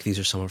other. I think these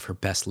are some of her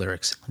best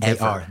lyrics They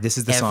ever. are. This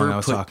is the song I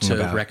was put talking to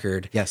about.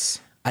 record. Yes.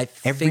 I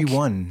Every think,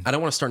 one. I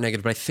don't want to start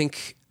negative, but I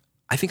think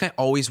I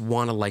always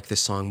want to like this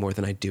song more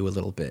than I do a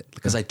little bit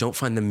because I don't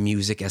find the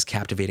music as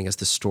captivating as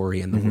the story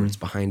and the words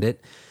behind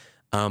it.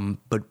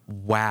 But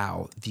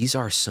wow, these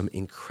are some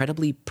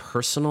incredibly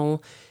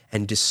personal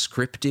and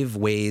descriptive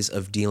ways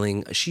of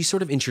dealing. She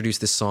sort of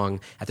introduced this song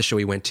at the show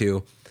we went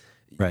to.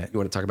 Right. You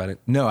want to talk about it?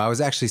 No, I was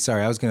actually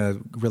sorry. I was going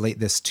to relate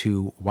this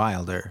to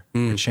Wilder,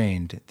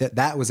 Chained.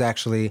 That was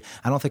actually,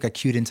 I don't think I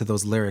cued into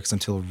those lyrics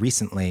until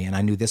recently, and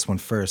I knew this one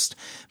first.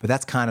 But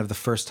that's kind of the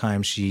first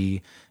time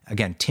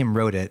again, Tim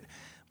wrote it,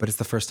 but it's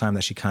the first time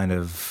that she kind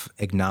of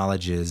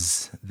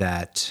acknowledges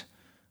that,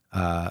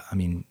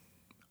 in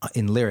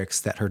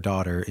lyrics, that her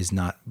daughter is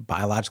not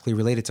biologically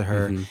related to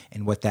her,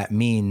 and what that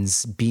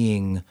means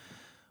being,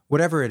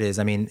 whatever it is.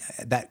 I mean,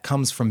 that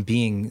comes from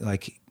being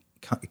like,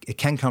 it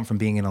can come from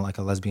being in a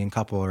lesbian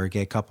couple or a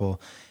gay couple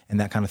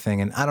and that kind of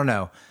thing. And I don't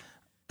know.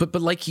 But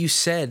like you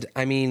said,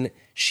 I mean,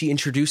 she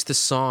introduced the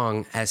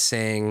song as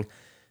saying,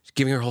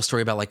 giving her whole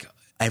story about like,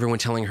 everyone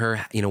telling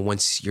her,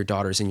 once your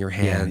daughter's in your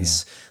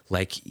hands,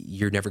 like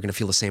you're never going to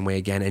feel the same way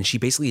again. And she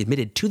basically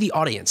admitted to the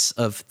audience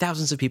of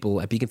thousands of people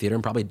at Beacon Theater,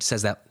 and probably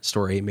says that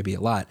story maybe a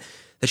lot,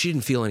 that she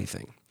didn't feel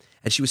anything.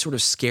 And she was sort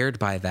of scared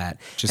by that.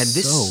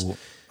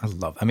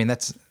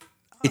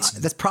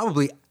 That's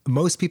probably,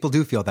 most people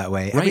do feel that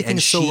way. Right. Everything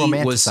is so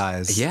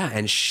romanticized.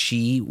 And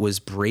she was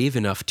brave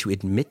enough to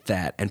admit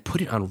that and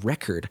put it on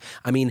record.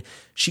 I mean,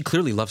 she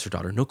clearly loves her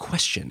daughter, no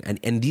question.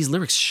 And these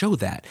lyrics show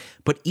that.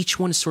 But each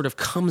one sort of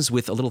comes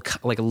with a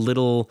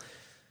little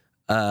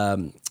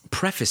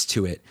preface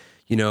to it.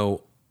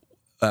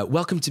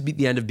 Welcome to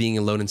the end of being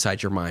alone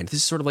inside your mind. This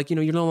is sort of like,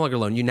 you're no longer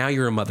alone. Now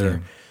you're a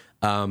mother.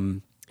 Yeah.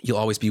 You'll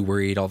always be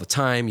worried all the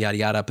time, yada,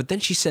 yada. But then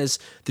she says,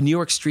 the New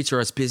York streets are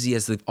as busy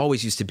as they've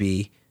always used to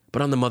be,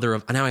 but I'm the mother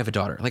of, now I have a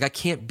daughter. Like, I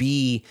can't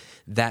be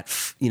that,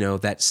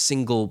 that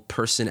single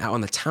person out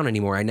on the town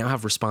anymore. I now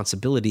have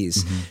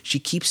responsibilities. Mm-hmm. She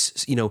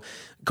keeps,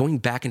 going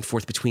back and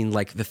forth between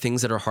like the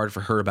things that are hard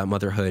for her about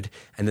motherhood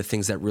and the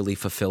things that really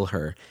fulfill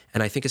her.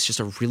 And I think it's just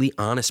a really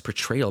honest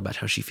portrayal about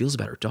how she feels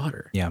about her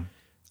daughter. Yeah.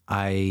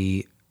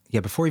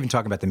 Before even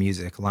talking about the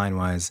music,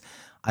 line-wise,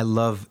 I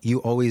love, you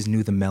always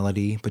knew the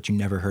melody, but you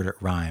never heard it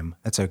rhyme.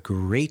 That's a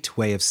great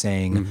way of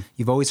saying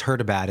you've always heard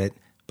about it,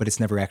 but it's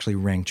never actually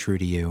rang true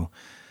to you.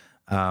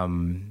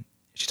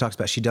 She talks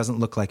about, she doesn't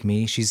look like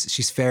me.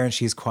 She's fair and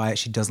she's quiet.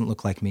 She doesn't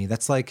look like me.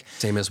 That's like...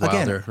 Same as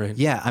Wilder, right?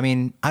 Yeah, I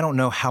mean, I don't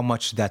know how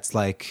much that's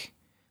like,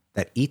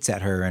 that eats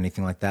at her or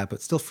anything like that,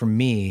 but still for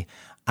me,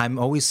 I'm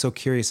always so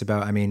curious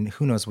about,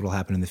 who knows what will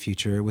happen in the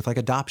future with like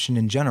adoption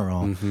in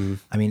general.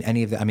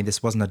 Mm-hmm.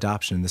 This wasn't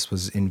adoption, this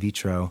was in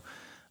vitro.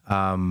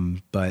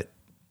 But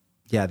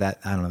yeah, that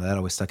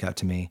always stuck out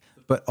to me.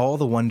 But all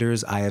the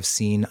wonders I have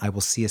seen, I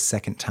will see a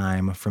second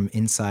time from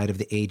inside of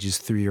the ages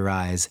through your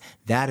eyes.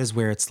 That is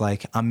where it's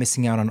like, I'm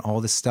missing out on all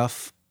this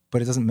stuff,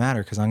 but it doesn't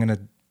matter because I'm going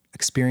to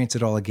experience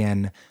it all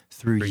again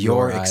through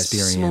your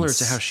experience. Similar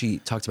to how she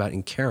talked about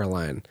in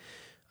Caroline,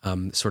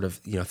 sort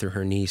of, through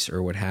her niece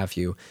or what have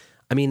you.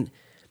 I mean,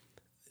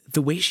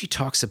 the way she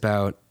talks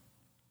about,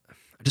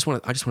 I just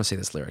want to say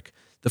this lyric.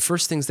 The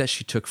first things that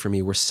she took from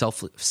me were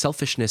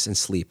selfishness and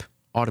sleep.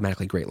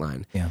 Automatically great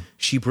line. Yeah.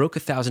 She broke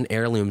 1,000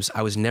 heirlooms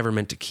I was never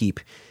meant to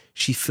keep.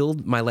 She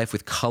filled my life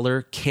with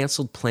color,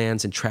 canceled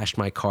plans, and trashed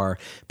my car.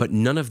 But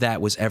none of that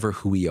was ever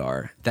who we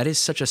are. That is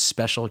such a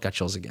special, got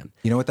chills again.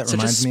 You know what that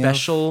reminds me of? Such a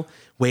special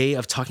way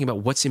of talking about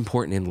what's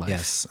important in life.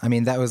 Yes.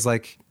 That was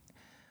like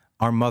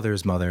our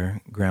mother's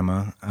mother,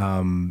 grandma,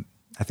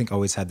 I think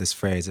always had this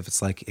phrase, if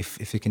it's like,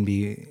 if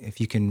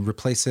you can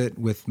replace it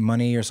with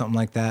money or something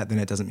like that, then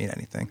it doesn't mean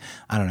anything.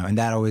 I don't know. And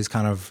that always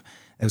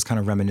it was kind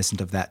of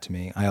reminiscent of that to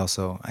me.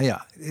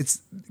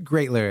 It's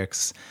great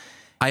lyrics.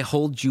 I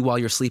hold you while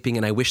you're sleeping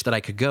and I wish that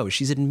I could go.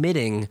 She's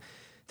admitting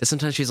that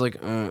sometimes she's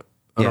like, I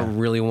don't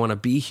really want to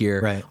be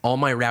here. Right. All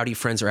my rowdy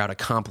friends are out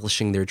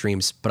accomplishing their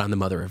dreams, but I'm the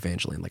mother of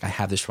Evangeline. Like, I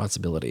have this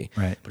responsibility,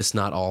 right. But it's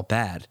not all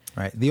bad.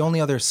 Right. The only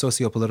other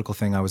socio-political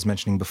thing I was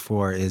mentioning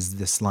before is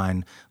this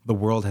line, the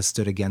world has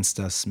stood against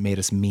us, made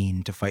us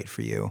mean to fight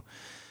for you.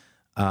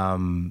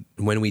 When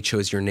we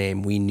chose your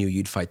name, we knew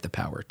you'd fight the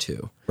power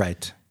too.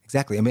 Right.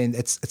 Exactly.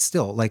 It's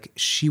still like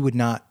she would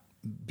not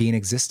be in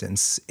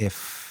existence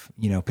if,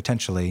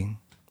 potentially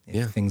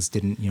if things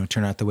didn't,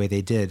 turn out the way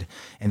they did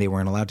and they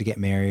weren't allowed to get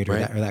married or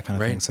that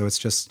kind of thing. So it's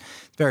just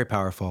very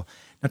powerful.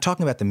 Now,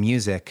 talking about the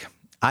music,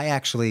 I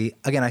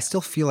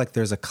still feel like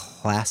there's a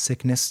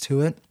classicness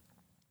to it,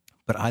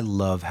 but I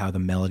love how the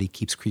melody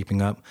keeps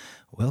creeping up.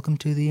 Welcome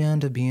to the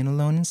end of being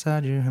alone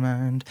inside your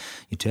mind.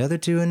 You tether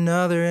to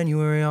another and you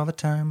worry all the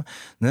time.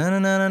 Na na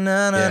na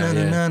na na na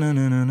na na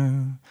na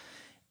na.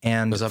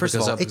 And first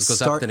of all, it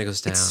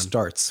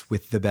starts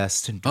with the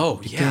best. Oh,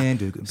 yeah.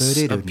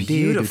 A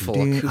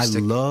beautiful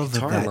acoustic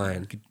guitar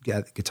line.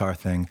 Guitar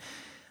thing.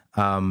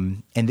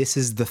 And this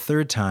is the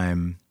third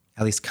time,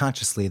 at least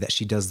consciously, that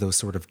she does those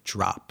sort of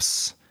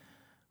drops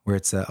where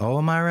it's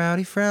all my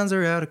rowdy friends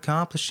are out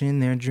accomplishing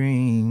their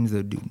dreams.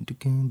 And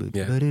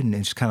it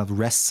just kind of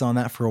rests on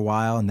that for a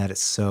while, and that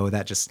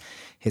just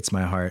hits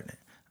my heart.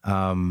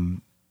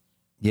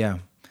 Yeah.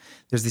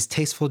 There's these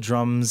tasteful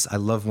drums. I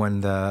love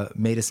when the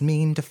made us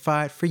mean to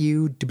fight for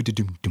you. Yeah.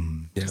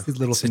 Just these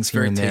little things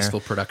here and there. It's very tasteful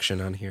production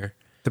on here.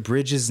 The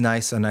bridge is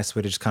nice, a nice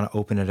way to just kind of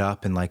open it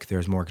up, and like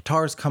there's more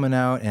guitars coming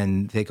out,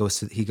 and he goes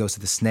to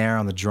the snare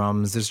on the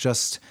drums.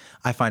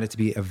 I find it to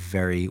be a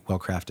very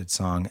well-crafted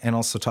song, and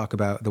also talk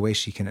about the way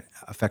she can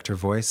affect her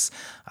voice.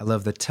 I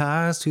love the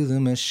ties to the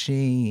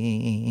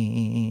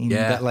machine.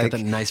 Yeah, got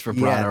that nice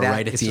vibrato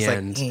right at the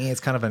end.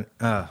 It's kind of an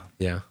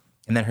yeah,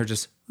 and then her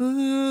just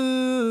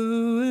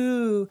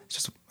ooh, it's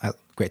just a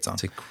great song.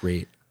 It's a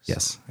great song.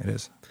 Yes, it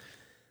is.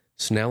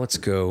 So now let's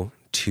go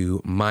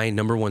to my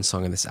number one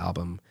song on this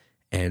album.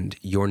 And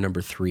your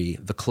number 3,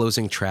 the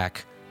closing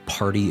track,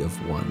 Party of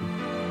One.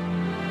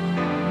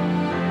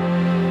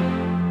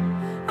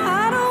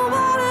 I don't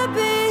wanna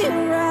be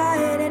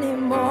right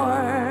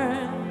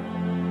anymore.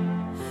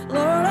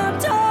 Lord, I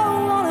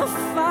don't wanna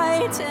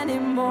fight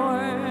anymore.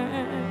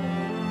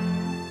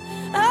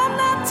 I'm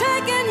not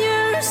taking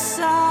your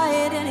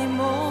side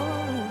anymore.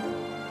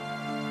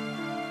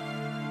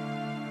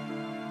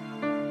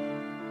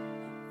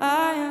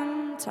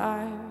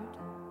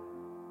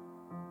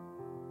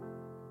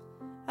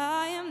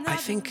 I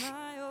think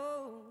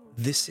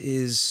this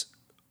is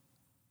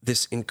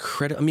this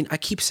incredible. I mean, I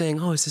keep saying,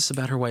 "Oh, is this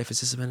about her wife?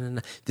 Is this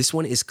about?" This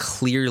one is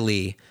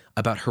clearly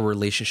about her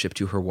relationship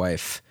to her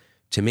wife.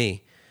 To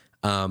me,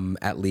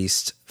 at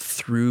least,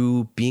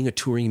 through being a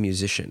touring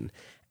musician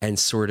and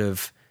sort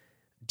of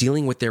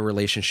dealing with their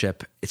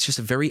relationship. It's just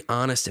a very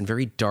honest and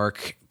very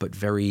dark, but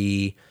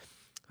very,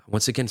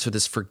 once again, so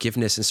this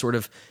forgiveness and sort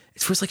of,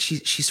 it feels like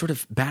she's sort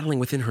of battling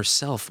within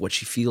herself what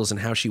she feels and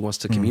how she wants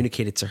to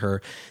communicate it to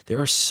her. There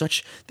are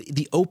such,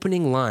 the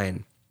opening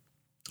line,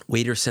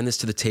 "Waiter, send this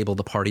to the table,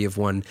 the party of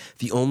one,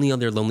 the only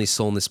other lonely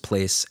soul in this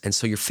place. And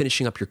so you're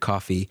finishing up your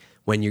coffee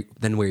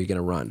then where are you going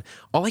to run?"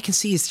 All I can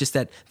see is just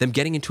that them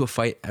getting into a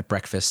fight at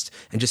breakfast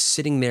and just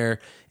sitting there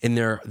in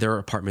their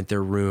apartment,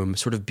 their room,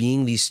 sort of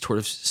being these sort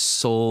of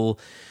soul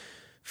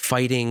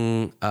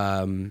fighting,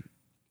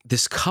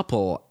 this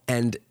couple,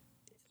 and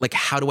like,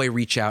 how do I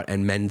reach out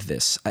and mend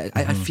this?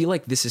 I feel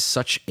like this is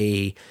such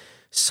a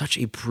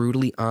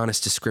brutally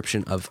honest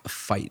description of a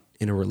fight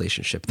in a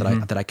relationship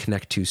that I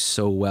connect to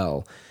so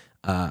well.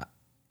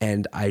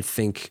 And I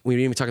think we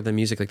didn't even talk about the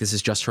music. Like, this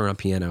is just her on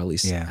piano, at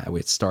least how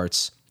it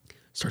starts.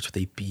 Starts with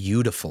a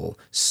beautiful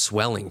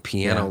swelling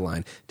piano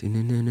line.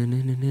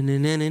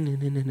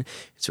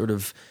 Sort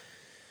of.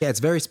 Yeah, it's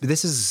very.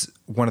 This is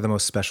one of the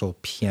most special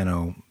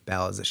piano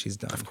ballads that she's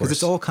done. Of course, because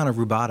it's all kind of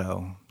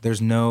rubato.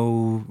 There's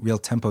no real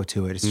tempo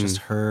to it. It's just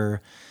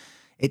her.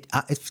 It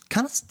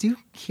kind of, do you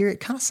hear it?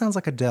 Kind of sounds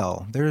like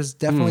Adele. There's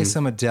definitely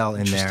some Adele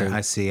in there.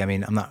 I see. I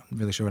mean, I'm not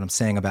really sure what I'm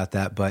saying about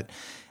that, but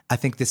I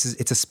think it's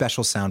a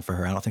special sound for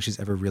her. I don't think she's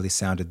ever really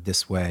sounded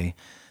this way.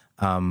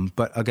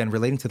 But again,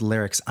 relating to the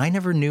lyrics, I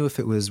never knew if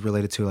it was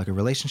related to like a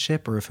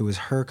relationship or if it was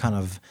her kind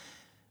of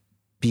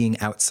being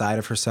outside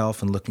of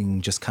herself and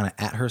looking just kind of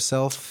at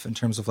herself in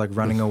terms of like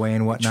running away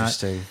and whatnot.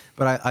 Interesting.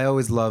 But I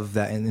always love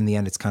that in the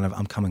end, it's kind of,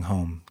 I'm coming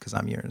home because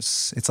I'm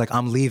yours. It's like,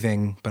 I'm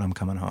leaving, but I'm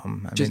coming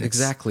home. I mean,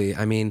 exactly.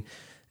 I mean,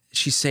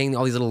 she's saying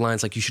all these little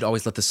lines like, you should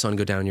always let the sun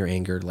go down in your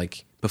anger.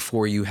 Like,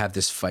 before you have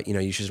this fight,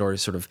 you should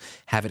always sort of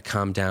have it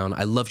calm down.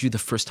 I loved you the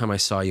first time I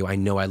saw you. I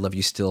know I love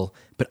you still,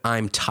 but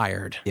I'm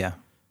tired. Yeah.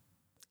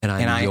 And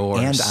I'm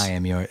yours. And I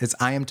am yours.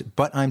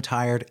 But I'm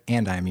tired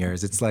and I am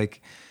yours. It's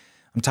like,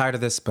 I'm tired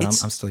of this, but I'm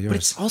still yours. But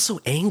it's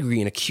also angry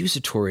and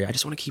accusatory. I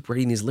just want to keep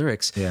reading these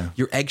lyrics. Yeah.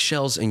 Your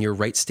eggshells and your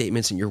right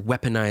statements and your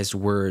weaponized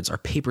words are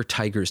paper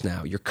tigers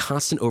now. Your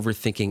constant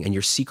overthinking and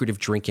your secretive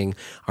drinking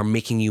are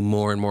making you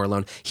more and more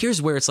alone.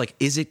 Here's where it's like,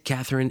 is it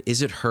Catherine?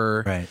 Is it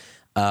her? Right.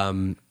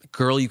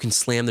 Girl, you can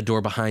slam the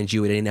door behind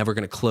you. It ain't ever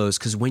going to close,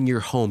 because when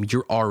you're home,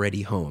 you're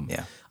already home.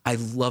 Yeah. I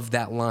love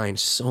that line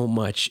so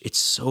much. It's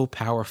so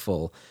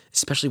powerful,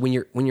 especially when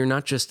you're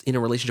not just in a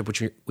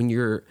relationship, when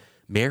you're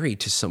married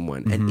to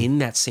someone and in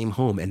that same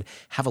home and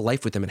have a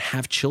life with them and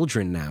have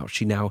children now.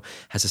 She now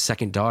has a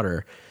second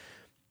daughter.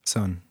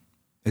 Son.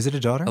 Is it a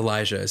daughter?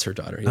 Elijah is her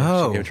daughter.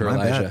 Yeah, she named her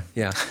Elijah. Bad.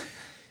 Yeah.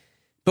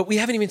 But we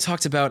haven't even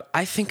talked about,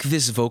 I think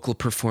this vocal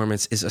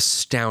performance is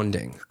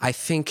astounding. I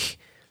think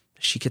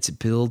she gets it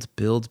build.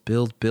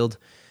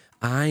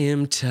 I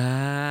am tired.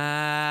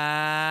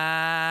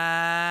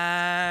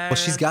 Well,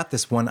 she's got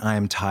this one "I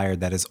am tired"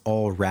 that is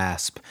all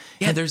rasp.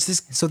 Yeah, there's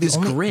this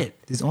grit.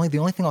 The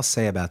only thing I'll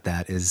say about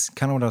that is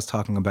kind of what I was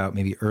talking about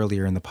maybe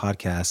earlier in the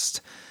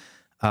podcast.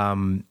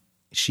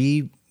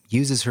 She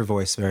uses her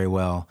voice very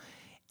well,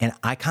 and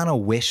I kind of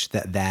wish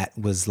that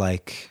was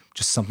like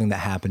just something that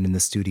happened in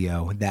the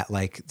studio, that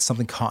like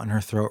something caught in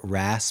her throat,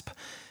 rasp.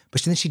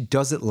 But then she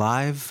does it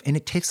live, and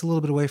it takes a little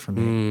bit away from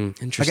me.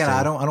 Interesting. Again,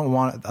 I don't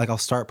want, like, I'll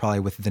start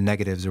probably with the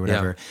negatives or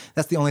whatever. Yeah.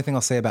 That's the only thing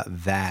I'll say about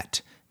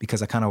that,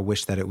 because I kind of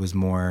wish that it was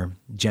more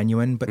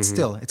genuine. But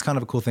still, it's kind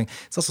of a cool thing.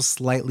 It's also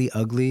slightly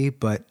ugly,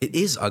 but it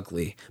is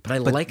ugly.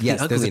 But like the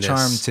ugliness. There's a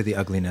charm to the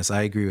ugliness.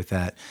 I agree with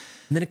that.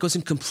 And then it goes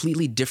in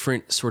completely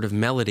different sort of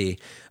melody.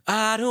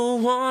 I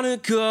don't want to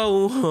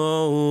go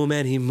home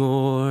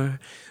anymore.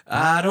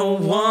 I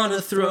don't want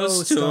to throw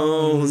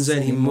stones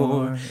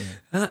anymore.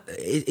 Yeah.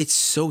 It's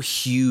so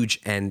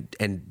huge and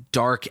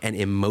dark and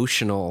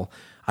emotional.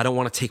 I don't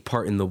want to take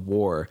part in the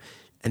war.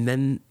 And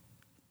then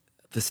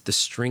the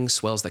string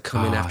swells that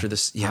come in after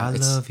this. Yeah, I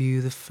love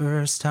you the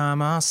first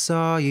time I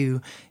saw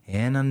you,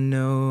 and I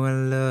know I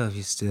love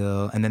you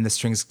still. And then the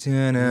strings,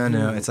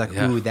 it's like,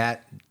 ooh,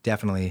 that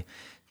definitely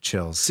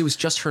chills. It was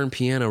just her and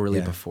piano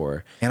really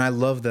before. And I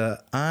love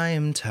the I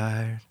am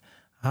tired.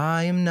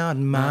 I am not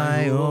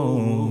my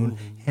own,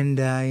 and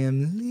I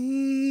am leaving.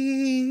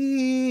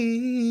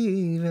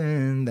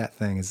 That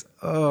thing is,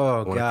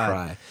 oh, God.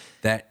 Cry.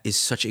 That is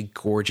such a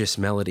gorgeous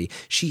melody.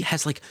 She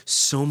has like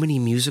so many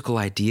musical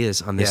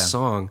ideas on this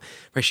song,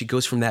 right? She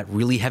goes from that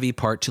really heavy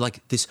part to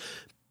like this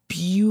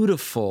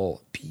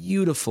beautiful,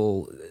 you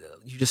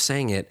just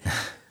sang it.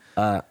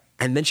 And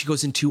then she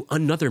goes into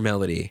another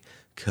melody.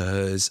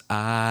 'Cause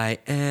I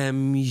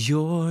am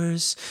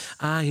yours,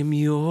 I am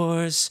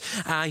yours,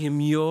 I am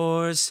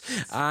yours,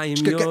 I am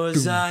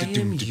yours, I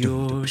am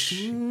yours.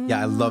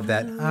 Yeah, I love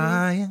that.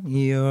 I am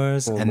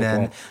yours. And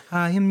then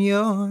I am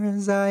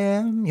yours, I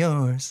am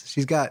yours.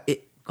 She's got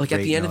it. Like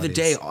at the end of the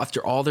day,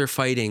 after all their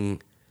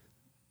fighting,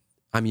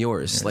 I'm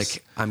yours. Yes.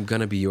 Like, I'm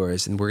going to be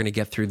yours, and we're going to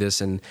get through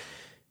this, and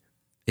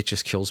it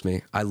just kills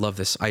me. I love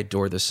this. I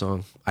adore this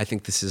song. I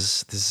think this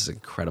is an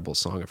incredible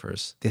song of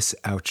hers. This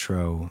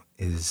outro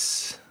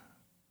is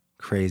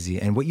crazy.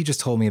 And what you just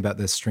told me about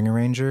the string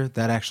arranger,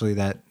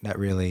 that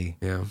really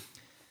Yeah.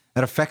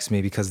 that affects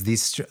me, because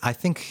I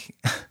think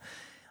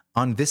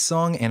on this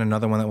song and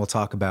another one that we'll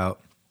talk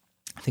about,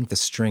 I think the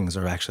strings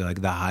are actually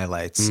like the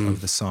highlights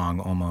of the song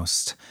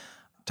almost.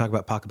 Talk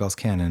about Pachelbel's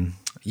Canon.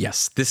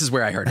 Yes, this is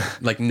where I heard it.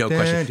 Like, no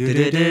question.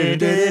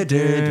 I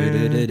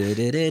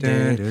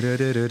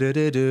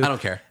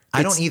don't care.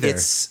 I don't either.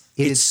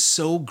 It's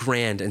so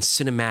grand and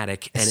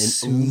cinematic and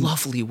a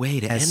lovely way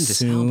to end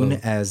this album.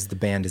 As soon as the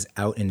band is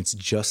out and it's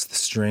just the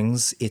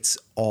strings, it's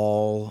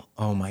all,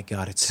 oh my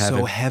God, it's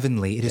so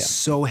heavenly. It is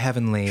so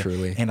heavenly.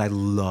 Truly. And I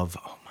love,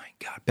 oh my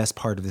God, best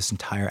part of this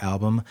entire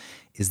album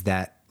is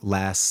that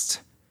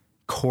last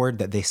chord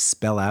that they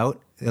spell out.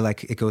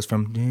 Like, it goes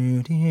from,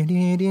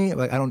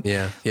 like, I don't.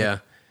 Yeah, yeah.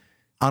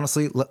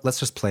 Honestly, let's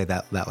just play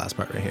that last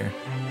part right here.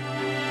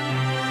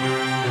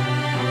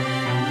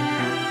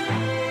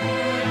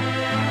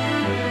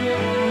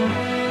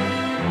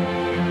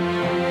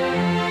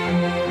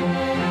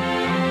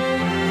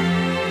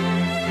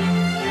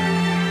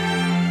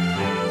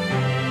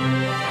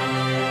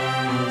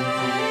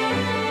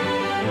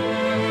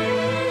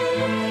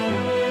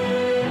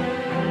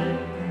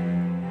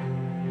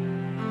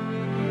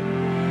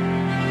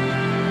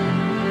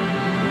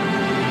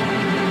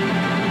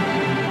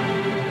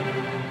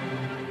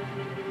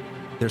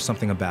 There's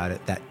something about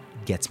it that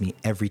gets me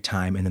every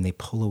time, and then they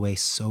pull away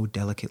so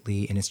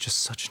delicately, and it's just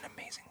such an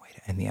amazing way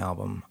to end the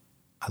album.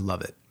 I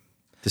love it.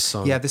 This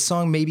song. Yeah, this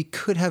song maybe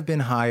could have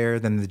been higher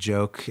than The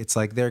Joke. It's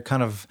like they're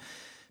kind of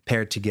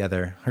paired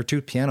together. Her two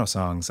piano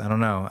songs, I don't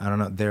know.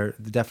 They're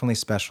definitely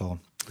special.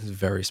 It's a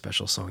very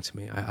special song to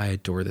me. I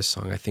adore this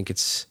song. I think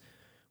it's,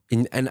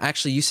 and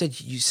actually you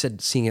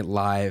said seeing it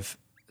live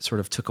sort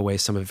of took away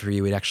some of it for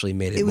you. It actually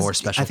made it more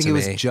special to me. I think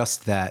it was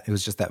just that. It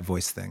was just that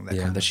voice thing that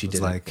kind that of she was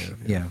did. Like,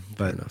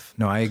 but enough.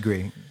 No, I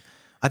agree.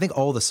 I think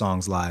all the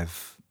songs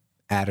live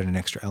added an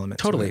extra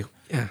element. Totally. To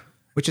it, Yeah.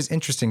 which is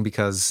interesting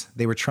because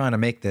they were trying to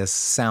make this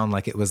sound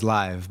like it was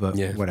live, but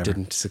whatever.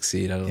 Didn't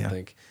succeed, I don't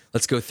think.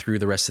 Let's go through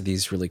the rest of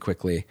these really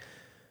quickly.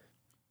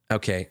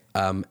 Okay.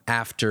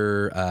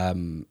 After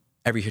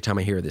every time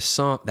I hear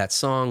that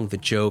song, The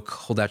Joke,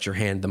 Hold Out Your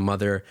Hand, The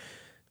Mother,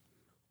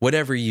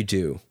 Whatever You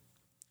Do,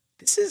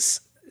 this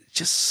is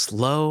just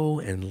slow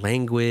and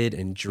languid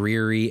and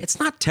dreary. It's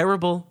not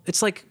terrible.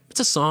 It's like,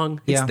 it's a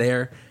song. It's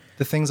there.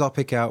 The things I'll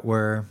pick out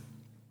were,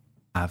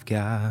 I've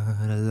got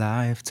a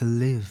life to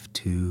live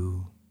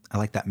to. I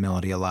like that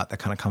melody a lot. That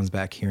kind of comes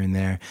back here and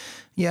there.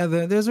 Yeah,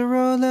 there's a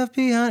road left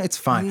behind. It's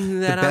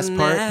fine. The best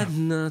part,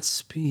 not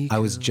speak. I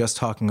was just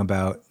talking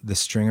about the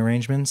string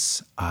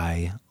arrangements.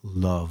 I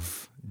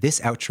love this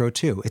outro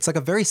too. It's like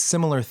a very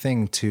similar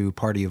thing to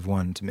Party of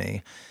One to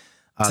me.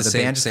 The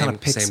band just kind of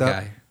picks same up.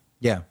 Guy.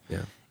 Yeah.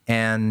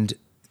 And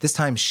this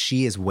time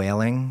she is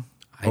wailing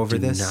over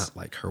this. I do not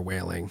like her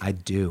wailing. I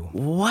do.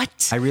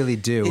 What? I really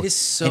do. It is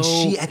so. And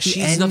she at the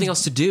has end, nothing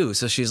else to do,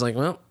 so she's like,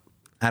 well.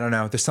 I don't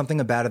know. There's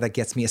something about it that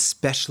gets me,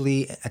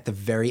 especially at the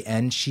very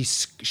end. She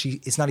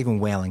it's not even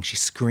wailing. She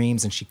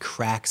screams and she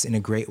cracks in a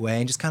great way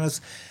and just kind of,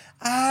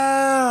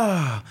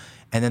 ah.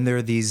 And then there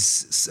are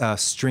these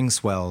string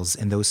swells,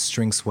 and those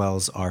string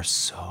swells are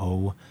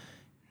so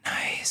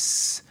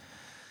nice.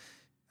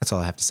 That's all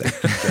I have to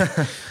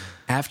say.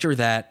 After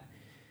that,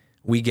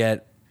 we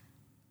get,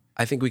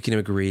 I think we can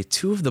agree,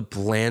 two of the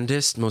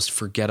blandest, most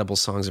forgettable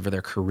songs of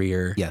their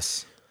career.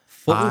 Yes.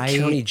 Fulton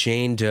County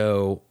Jane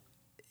Doe.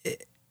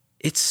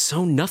 It's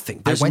so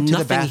nothing. There's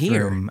nothing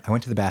here. I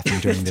went to the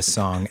bathroom during this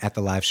song at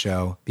the live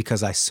show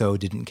because I so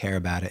didn't care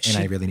about it, and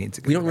I really needed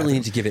to go We to don't the really bathroom.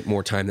 need to give it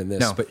more time than this.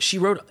 No. But she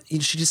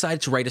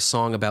decided to write a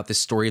song about this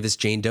story of this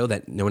Jane Doe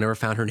that no one ever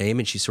found her name,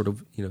 and she sort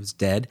of, was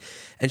dead.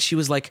 And she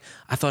was like,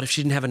 I thought if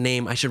she didn't have a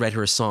name, I should write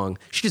her a song.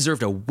 She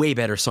deserved a way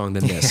better song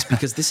than this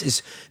because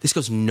this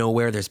goes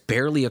nowhere. There's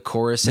barely a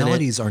chorus in it.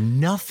 Melodies are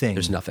nothing.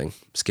 There's nothing.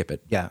 Skip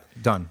it. Yeah,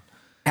 done.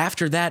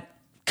 After that,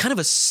 kind of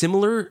a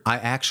similar. I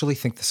actually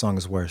think the song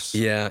is worse.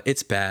 Yeah,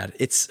 it's bad.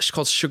 It's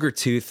called Sugar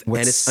Tooth, and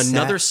it's sad-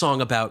 another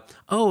song about,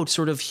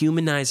 sort of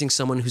humanizing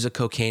someone who's a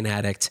cocaine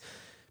addict.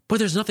 But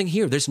there's nothing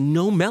here. There's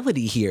no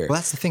melody here. Well,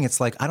 that's the thing.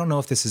 It's like, I don't know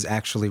if this is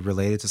actually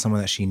related to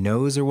someone that she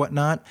knows or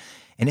whatnot.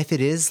 And if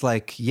it is,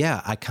 like,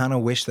 yeah, I kind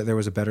of wish that there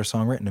was a better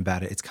song written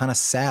about it. It's kind of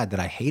sad that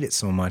I hate it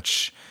so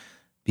much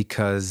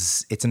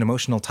because it's an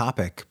emotional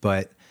topic.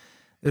 But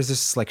there's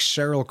this, like,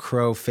 Sheryl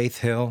Crow, Faith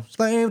Hill,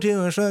 slave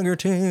to a sugar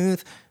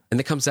tooth. And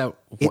it comes out.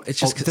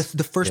 It's just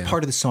the first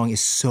part of the song is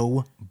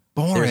so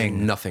boring. There's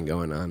nothing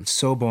going on.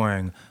 So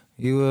boring.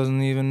 You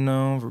wasn't even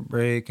known for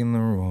breaking the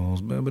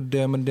rules.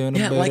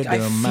 Yeah, like I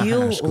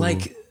feel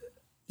like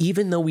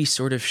even though we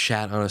sort of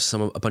shat on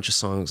a bunch of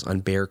songs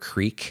on Bear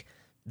Creek,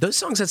 those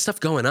songs had stuff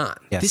going on.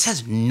 Yes. This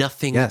has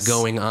nothing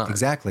going on.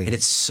 Exactly. And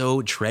it's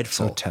so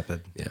dreadful. So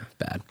tepid. Yeah,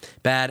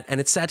 bad. And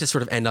it's sad to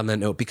sort of end on that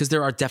note because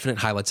there are definite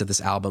highlights of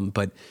this album,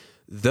 but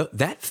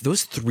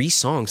those three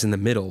songs in the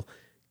middle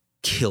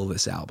kill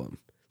this album.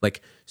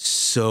 Like,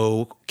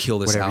 so kill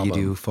this Whatever album. you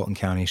do, Fulton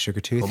County,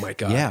 Sugartooth. Oh my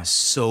God. Yeah.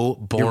 So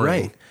boring. You're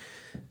right.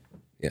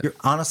 Yeah.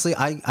 Honestly,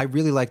 I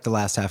really like the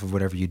last half of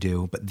Whatever You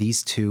Do, but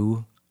these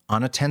two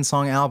on a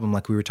 10-song album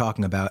like we were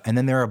talking about, and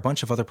then there are a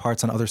bunch of other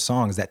parts on other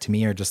songs that to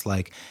me are just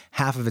like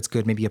half of it's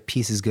good, maybe a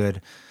piece is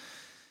good.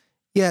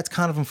 Yeah, it's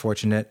kind of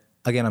unfortunate.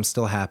 Again, I'm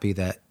still happy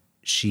that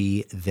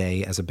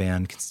they as a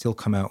band can still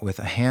come out with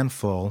a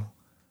handful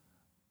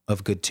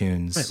of good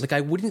tunes. Right. Like,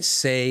 I wouldn't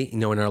say,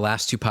 in our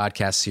last 2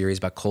 podcast series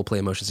about Coldplay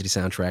and Motion City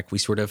Soundtrack, we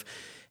sort of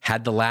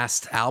had the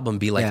last album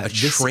be like a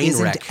train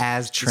wreck. This isn't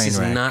as train This is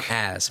wreck. not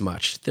as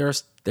much.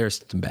 There's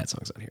some bad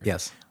songs on here.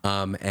 Yes.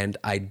 And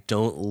I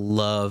don't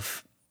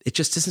love, it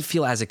just doesn't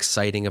feel as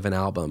exciting of an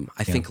album.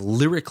 I think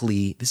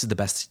lyrically, this is the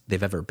best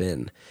they've ever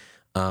been.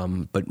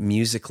 But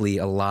musically,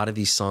 a lot of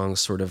these songs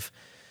sort of,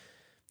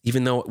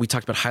 even though we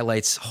talked about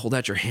highlights, Hold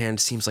Out Your Hand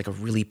seems like a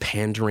really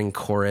pandering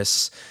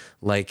chorus.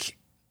 Like,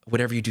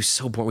 Whatever You Do,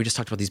 so boring. We just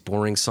talked about these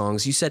boring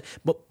songs. You said,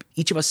 well,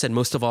 each of us said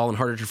Most of All and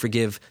Harder to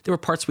Forgive. There were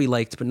parts we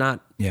liked, but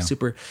not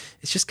super.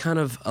 It's just kind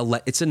of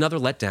it's another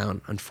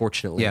letdown,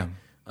 unfortunately. Yeah.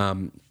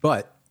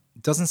 But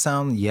it doesn't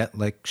sound yet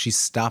like she's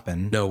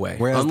stopping. No way.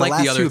 Whereas Unlike the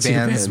last the other two two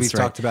bands bands, we've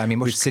right. talked about, I mean,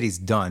 Motion City's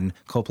done.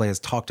 Coldplay has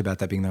talked about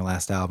that being their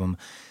last album.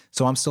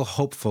 So I'm still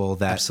hopeful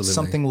that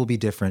something will be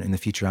different in the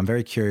future. I'm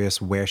very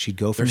curious where she'd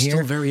go from They're here.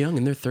 still very young,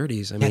 in their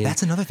 30s. I mean,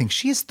 That's another thing.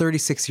 She is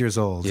 36 years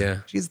old. Yeah.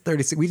 She's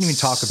 36. We didn't even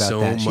talk about so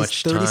that. She's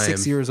much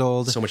 36 time, years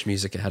old. so much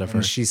music ahead of her.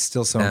 And she's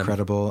still so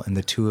incredible. And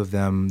the two of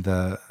them,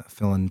 the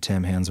Phil and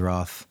Tim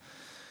Hansroth.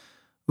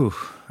 Ooh.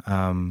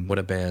 What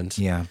a band.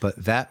 Yeah, but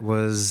that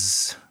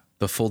was...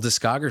 The full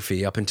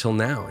discography up until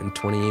now in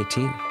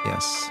 2018.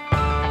 Yes.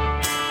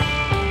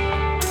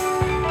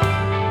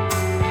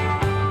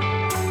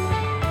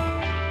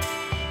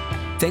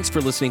 Thanks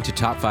for listening to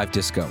Top 5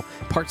 Disco,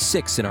 part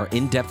 6 in our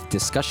in-depth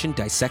discussion,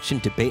 dissection,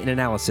 debate, and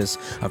analysis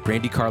of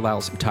Brandi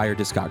Carlile's entire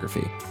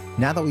discography.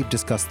 Now that we've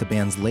discussed the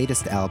band's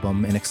latest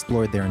album and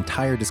explored their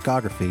entire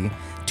discography,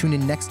 tune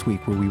in next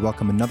week where we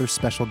welcome another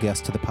special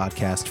guest to the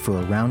podcast for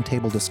a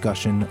roundtable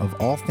discussion of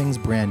all things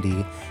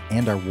Brandi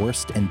and our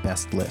worst and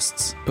best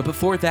lists. But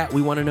before that,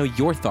 we want to know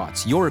your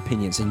thoughts, your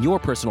opinions, and your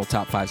personal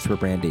top 5s for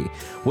Brandi.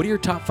 What are your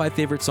top 5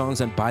 favorite songs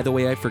on By the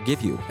Way I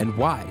Forgive You, and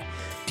why?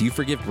 Do you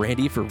forgive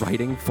Brandi for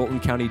writing Fulton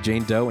County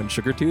Jane Doe and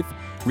Sugartooth?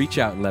 Reach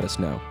out and let us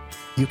know.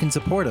 You can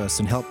support us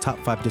and help Top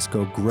 5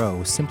 Disco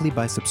grow simply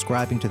by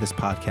subscribing to this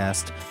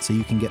podcast so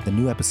you can get the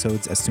new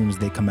episodes as soon as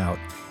they come out.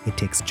 It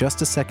takes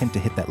just a second to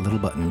hit that little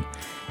button.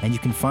 And you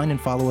can find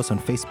and follow us on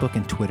Facebook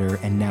and Twitter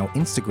and now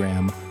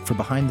Instagram for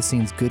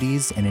behind-the-scenes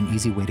goodies and an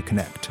easy way to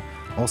connect.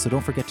 Also,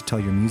 don't forget to tell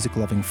your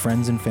music-loving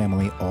friends and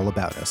family all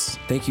about us.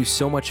 Thank you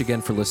so much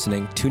again for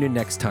listening. Tune in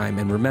next time,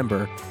 and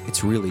remember,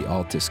 it's really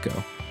all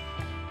disco.